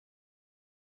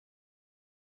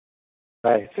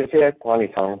 谢谢管理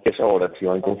层接受我的提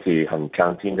问，恭喜很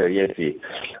强劲的业绩。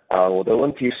我的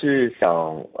问题是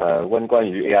想问关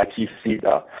于 AIGC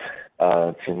的。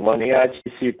请问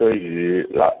AIGC 对于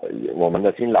我们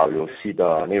的新老游戏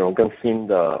的内容更新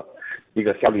的一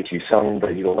个效率提升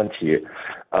的一个问题。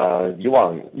以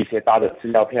往一些大的资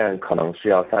料片可能需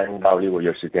要3到6个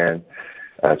月时间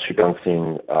去更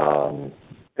新，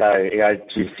在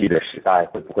AIGC 的时代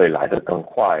会不会来得更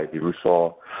快？比如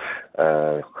说，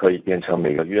可以变成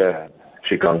每个月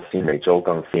去更新，每周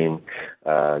更新，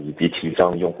以及提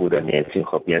升用户的粘性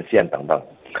和变现等等。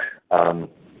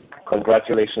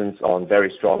Congratulations on very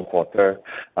strong quarter.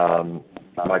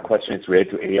 My question is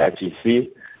related to AIGC,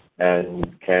 and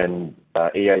can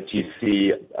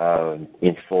AIGC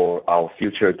for our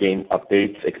future game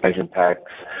updates, expansion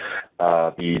packs,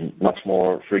 be much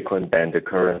more frequent than the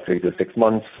current 3 to 6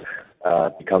 months,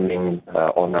 becoming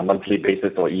on a monthly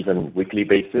basis or even weekly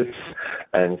basis,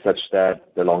 and such that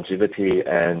the longevity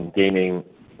and gaming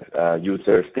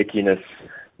user stickiness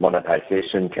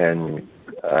monetization can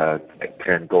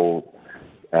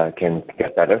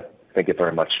get better? Thank you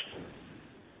very much.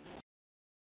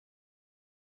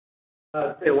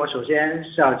 对，我首先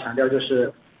是要强调，就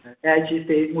是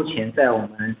AIGC 目前在我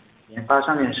们研发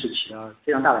上面是起到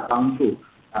非常大的帮助。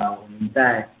我们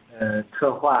在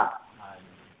策划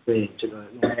对这个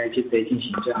用 AIGC 进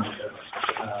行这样的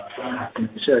关卡性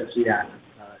的设计啊，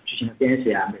剧情的编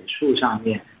写啊，美术上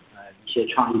面一些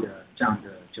创意的这样的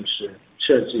就是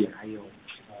设计，还有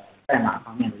代码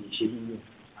方面的一些应用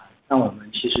让我们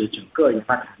其实整个研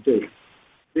发团队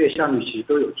作业效率其实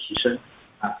都有提升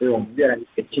所以我们越来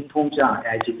越精通这样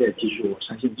AIGC 的技术，我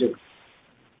相信这个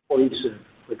获利是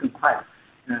会更快的。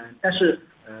但是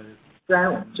虽然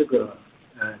我们这个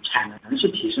产能是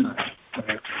提升了，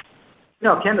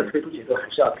料片的推出节奏还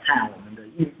是要看我们的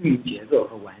运营节奏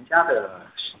和玩家的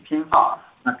偏好，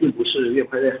那并不是越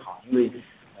快越好，因为你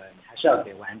还是要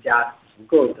给玩家足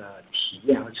够的体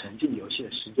验和沉浸游戏的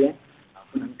时间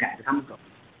不能赶着他们走。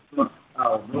那么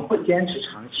我们会坚持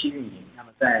长期运营，那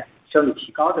么在效率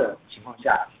提高的情况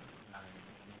下，我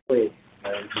们会以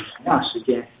同样时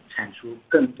间产出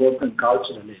更多更高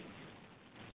质的内容。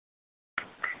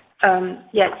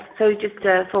Yes, so just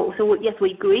yes,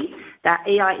 we agree that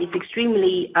AI is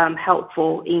extremely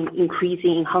helpful in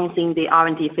enhancing the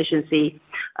R&D efficiency,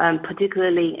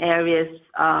 particularly in areas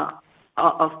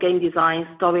of game design,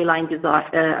 storyline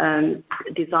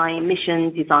design,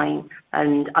 mission design,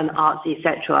 and arts,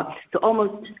 etc. So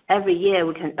almost every year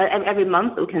every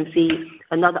month we can see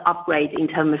another upgrade in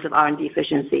terms of R&D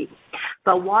efficiency.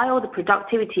 But while the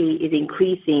productivity is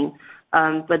increasing,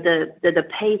 but the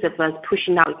pace of us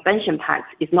pushing out expansion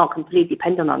packs is not completely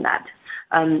dependent on that.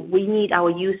 We need our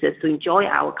users to enjoy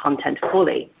our content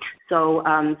fully. So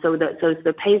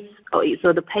the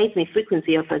pace and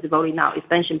frequency of us rolling out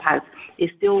expansion packs is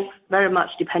still very much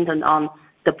dependent on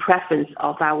the preference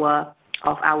of our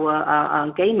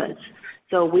gamers.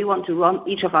 So we want to run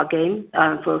each of our games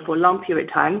for a long period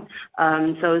of time.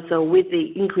 So with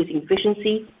the increasing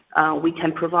efficiency, we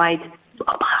can provide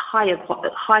higher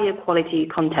quality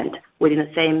content within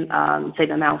the same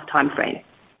amount of time frame.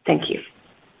 Thank you.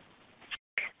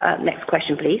 Next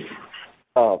question, please.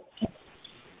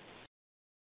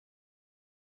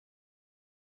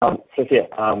 谢谢。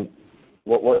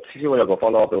其实我有个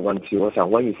follow up 的问题，我想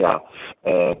问一下，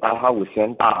大话无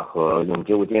限大和永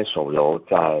劫无间手游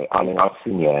在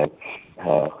2024年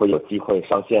会有机会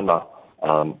上线吗？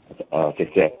谢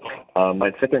谢。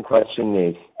My second question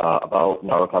is about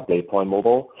Naraka Bladepoint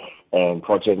Mobile and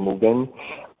Project Mugen.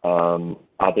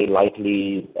 Are they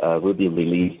likely will be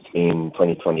released in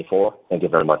 2024? Thank you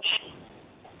very much.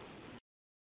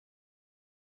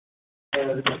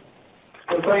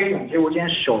 关于永劫无间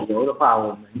手游的话，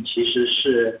我们其实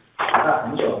是研发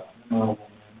很久了，那么我们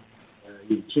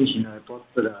也进行了多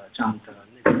次的这样的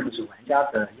内部测试，玩家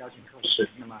的邀请测试。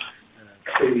那么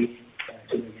对于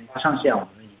这个研发上线，我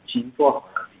们已经做好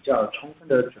了比较充分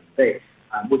的准备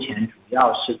目前主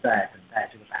要是在等待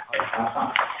这个100号的发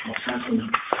放。我相信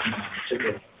这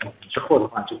个之后的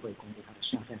话就会公布它的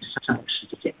上线时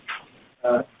间。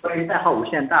关于代号无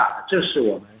限大，这是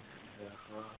我们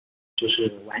和就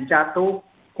是玩家都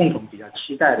共同比较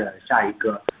期待的下一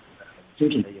个精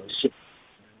品的游戏。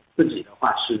自己的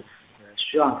话是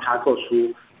希望它做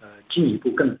出进一步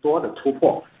更多的突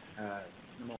破，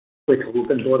那么会投入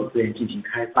更多的资源进行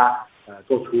开发，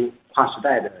做出跨时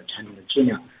代的产品的质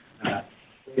量。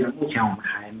所以目前我们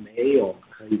还没有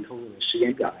可以透露的时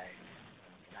间表来。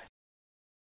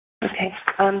Okay,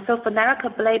 so for Naraka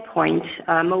Bladepoint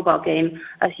mobile game,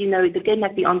 as you know, the game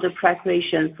has been under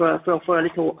preparation for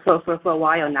a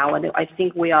while now, and I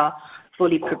think we are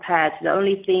fully prepared. The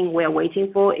only thing we are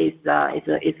waiting for is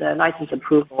a license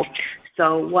approval.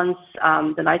 So once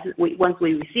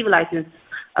we receive license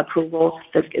approval,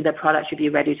 the product should be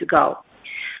ready to go.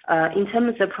 In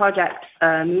terms of Project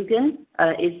Mugen,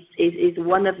 is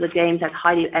one of the games that's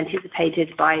highly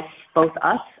anticipated by both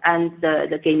us and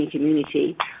the gaming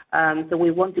community. So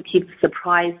we want to keep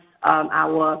surprise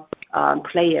our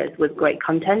players with great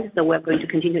content. So we're going to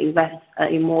continue to invest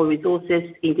in more resources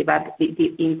in developing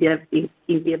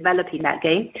that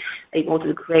game in order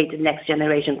to create the next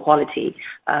generation quality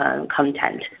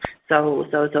content. So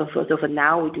for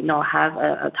now, we do not have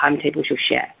a timetable to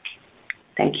share.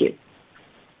 Thank you.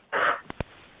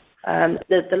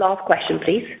 The last question,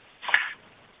 please.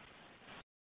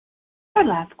 Our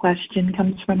last question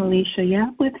comes from Alicia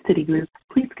Yap with Citigroup.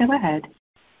 Please go ahead.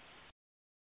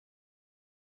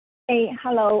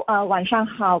 Hello， 晚上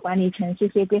好，管理层，谢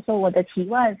谢接受我的提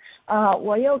问。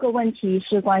我有个问题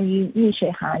是关于逆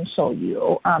水寒手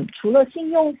游除了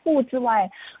新用户之外，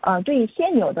对于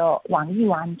现有的网易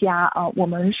玩家，我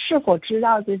们是否知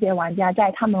道这些玩家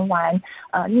在他们玩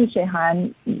逆水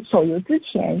寒手游之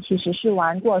前，其实是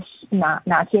玩过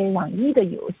哪些网易的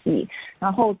游戏？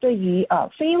然后对于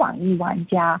非网易玩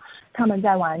家，他们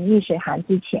在玩逆水寒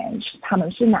之前，他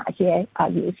们是哪些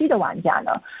游戏的玩家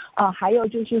呢？还有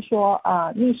就是说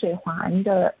逆水寒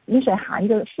的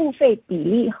付费比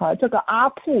例和这个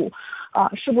ARPU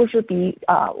是不是比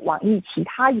网易其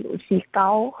他游戏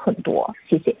高很多？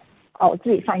谢谢。我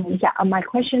自己翻译一下。My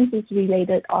question is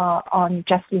related on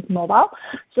Justice Mobile.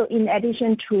 So in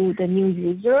addition to the new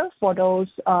user, for those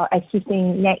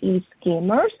existing NetEase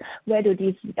gamers, where do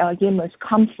these gamers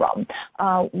come from?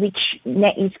 Which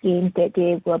NetEase game that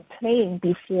they were playing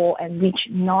before, and which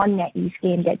non-NetEase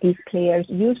game that these players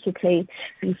used to play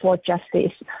before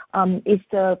Justice? Is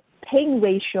the paying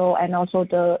ratio and also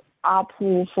the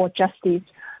ARPU for Justice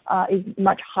is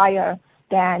much higher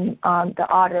than the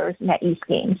other NetEase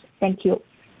games? Thank you.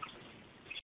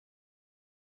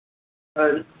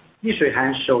 逆水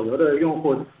寒手游的用户，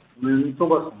我们做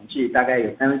过统计，大概有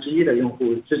1/3的用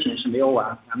户之前是没有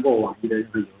玩过网易的这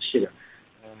个游戏的。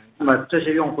那么这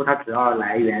些用户它主要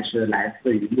来源是来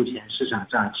自于目前市场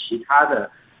上其他的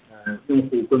用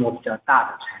户规模比较大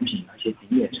的产品，而且比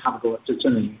例也差不多，这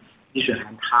证明逆水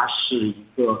寒它是一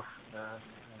个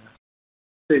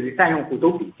对于泛用户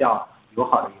都比较友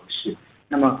好的游戏。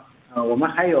那么我们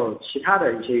还有其他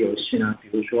的一些游戏呢，比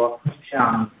如说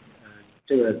像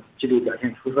这个季度表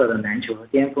现出色的篮球和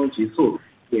巅峰极速，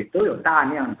也都有大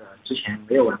量的之前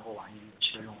没有玩过网易游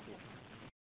戏的用户，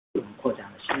我们扩展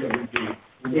了新的用户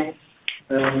空间。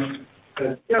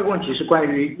第二个问题是关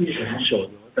于逆水寒手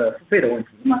游的付费的问题。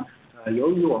那么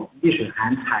由于我们逆水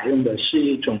寒采用的是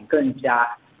一种更加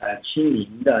亲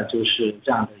民的，就是这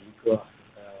样的一个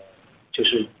就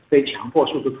是非强迫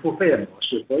数字付费的模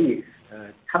式，所以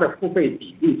它的付费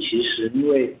比例其实因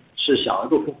为是小额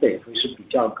度付费，所以是比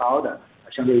较高的，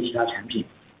相对于其他产品。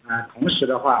同时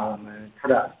的话，我们它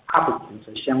的 UP 值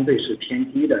则相对是偏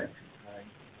低的。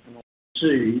那么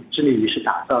致力于是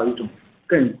打造一种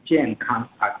更健康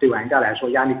对玩家来说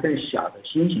压力更小的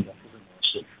新型的付费模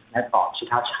式，来保持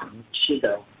它长期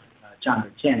的这样的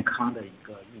健康的一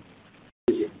个运营。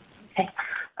谢谢。Okay.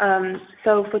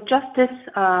 So for Justice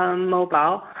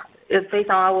Mobile, based on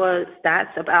our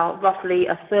stats, about roughly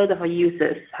a third of our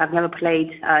users have never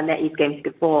played NetEase games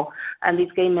before, and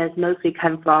these gamers mostly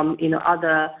come from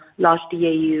other large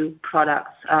DAU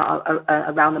products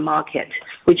around the market,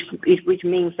 which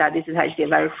means that this is actually a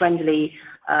very friendly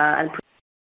and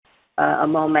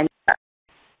among many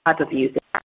type of users.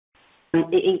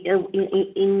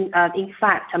 In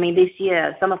fact, I mean this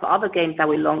year some of the other games that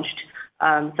we launched,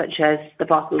 such as the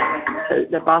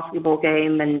basketball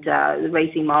game and the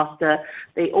Racing Master,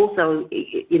 they also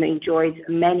enjoyed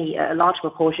a large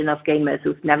proportion of gamers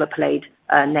who've never played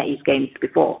NetEase games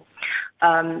before.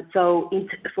 So in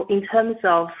terms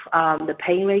of the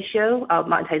paying ratio of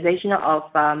monetization of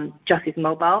Justice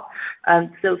Mobile,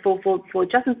 so for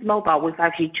Justice Mobile we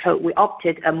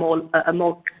opted a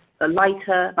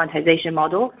lighter monetization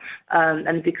model,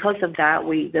 and because of that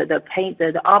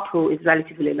the ARPU is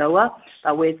relatively lower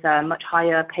with a much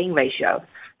higher paying ratio.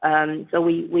 So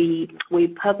we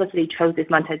purposely chose this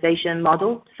monetization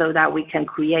model so that we can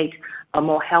create a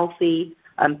more healthy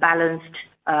and balanced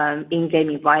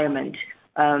in-game environment,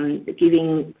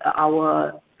 giving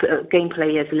our game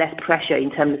players less pressure in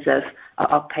terms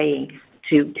of paying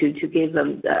to give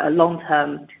them a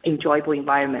long-term enjoyable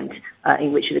environment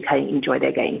in which they can enjoy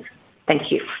their games.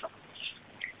 Thank you.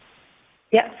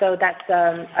 Yeah, so that's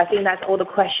I think that's all the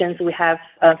questions we have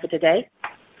for today.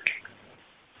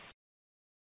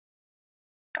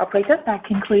 Operator? That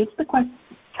concludes the question.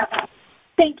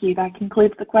 Thank you. That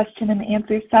concludes the question and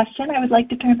answer session. I would like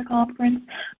to turn the conference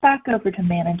back over to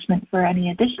management for any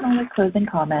additional or closing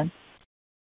comments.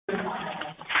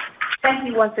 Thank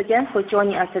you once again for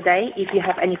joining us today. If you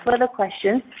have any further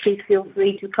questions, please feel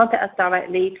free to contact us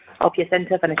directly or your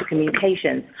Center of Financial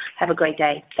Communications. Have a great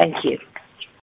day. Thank you.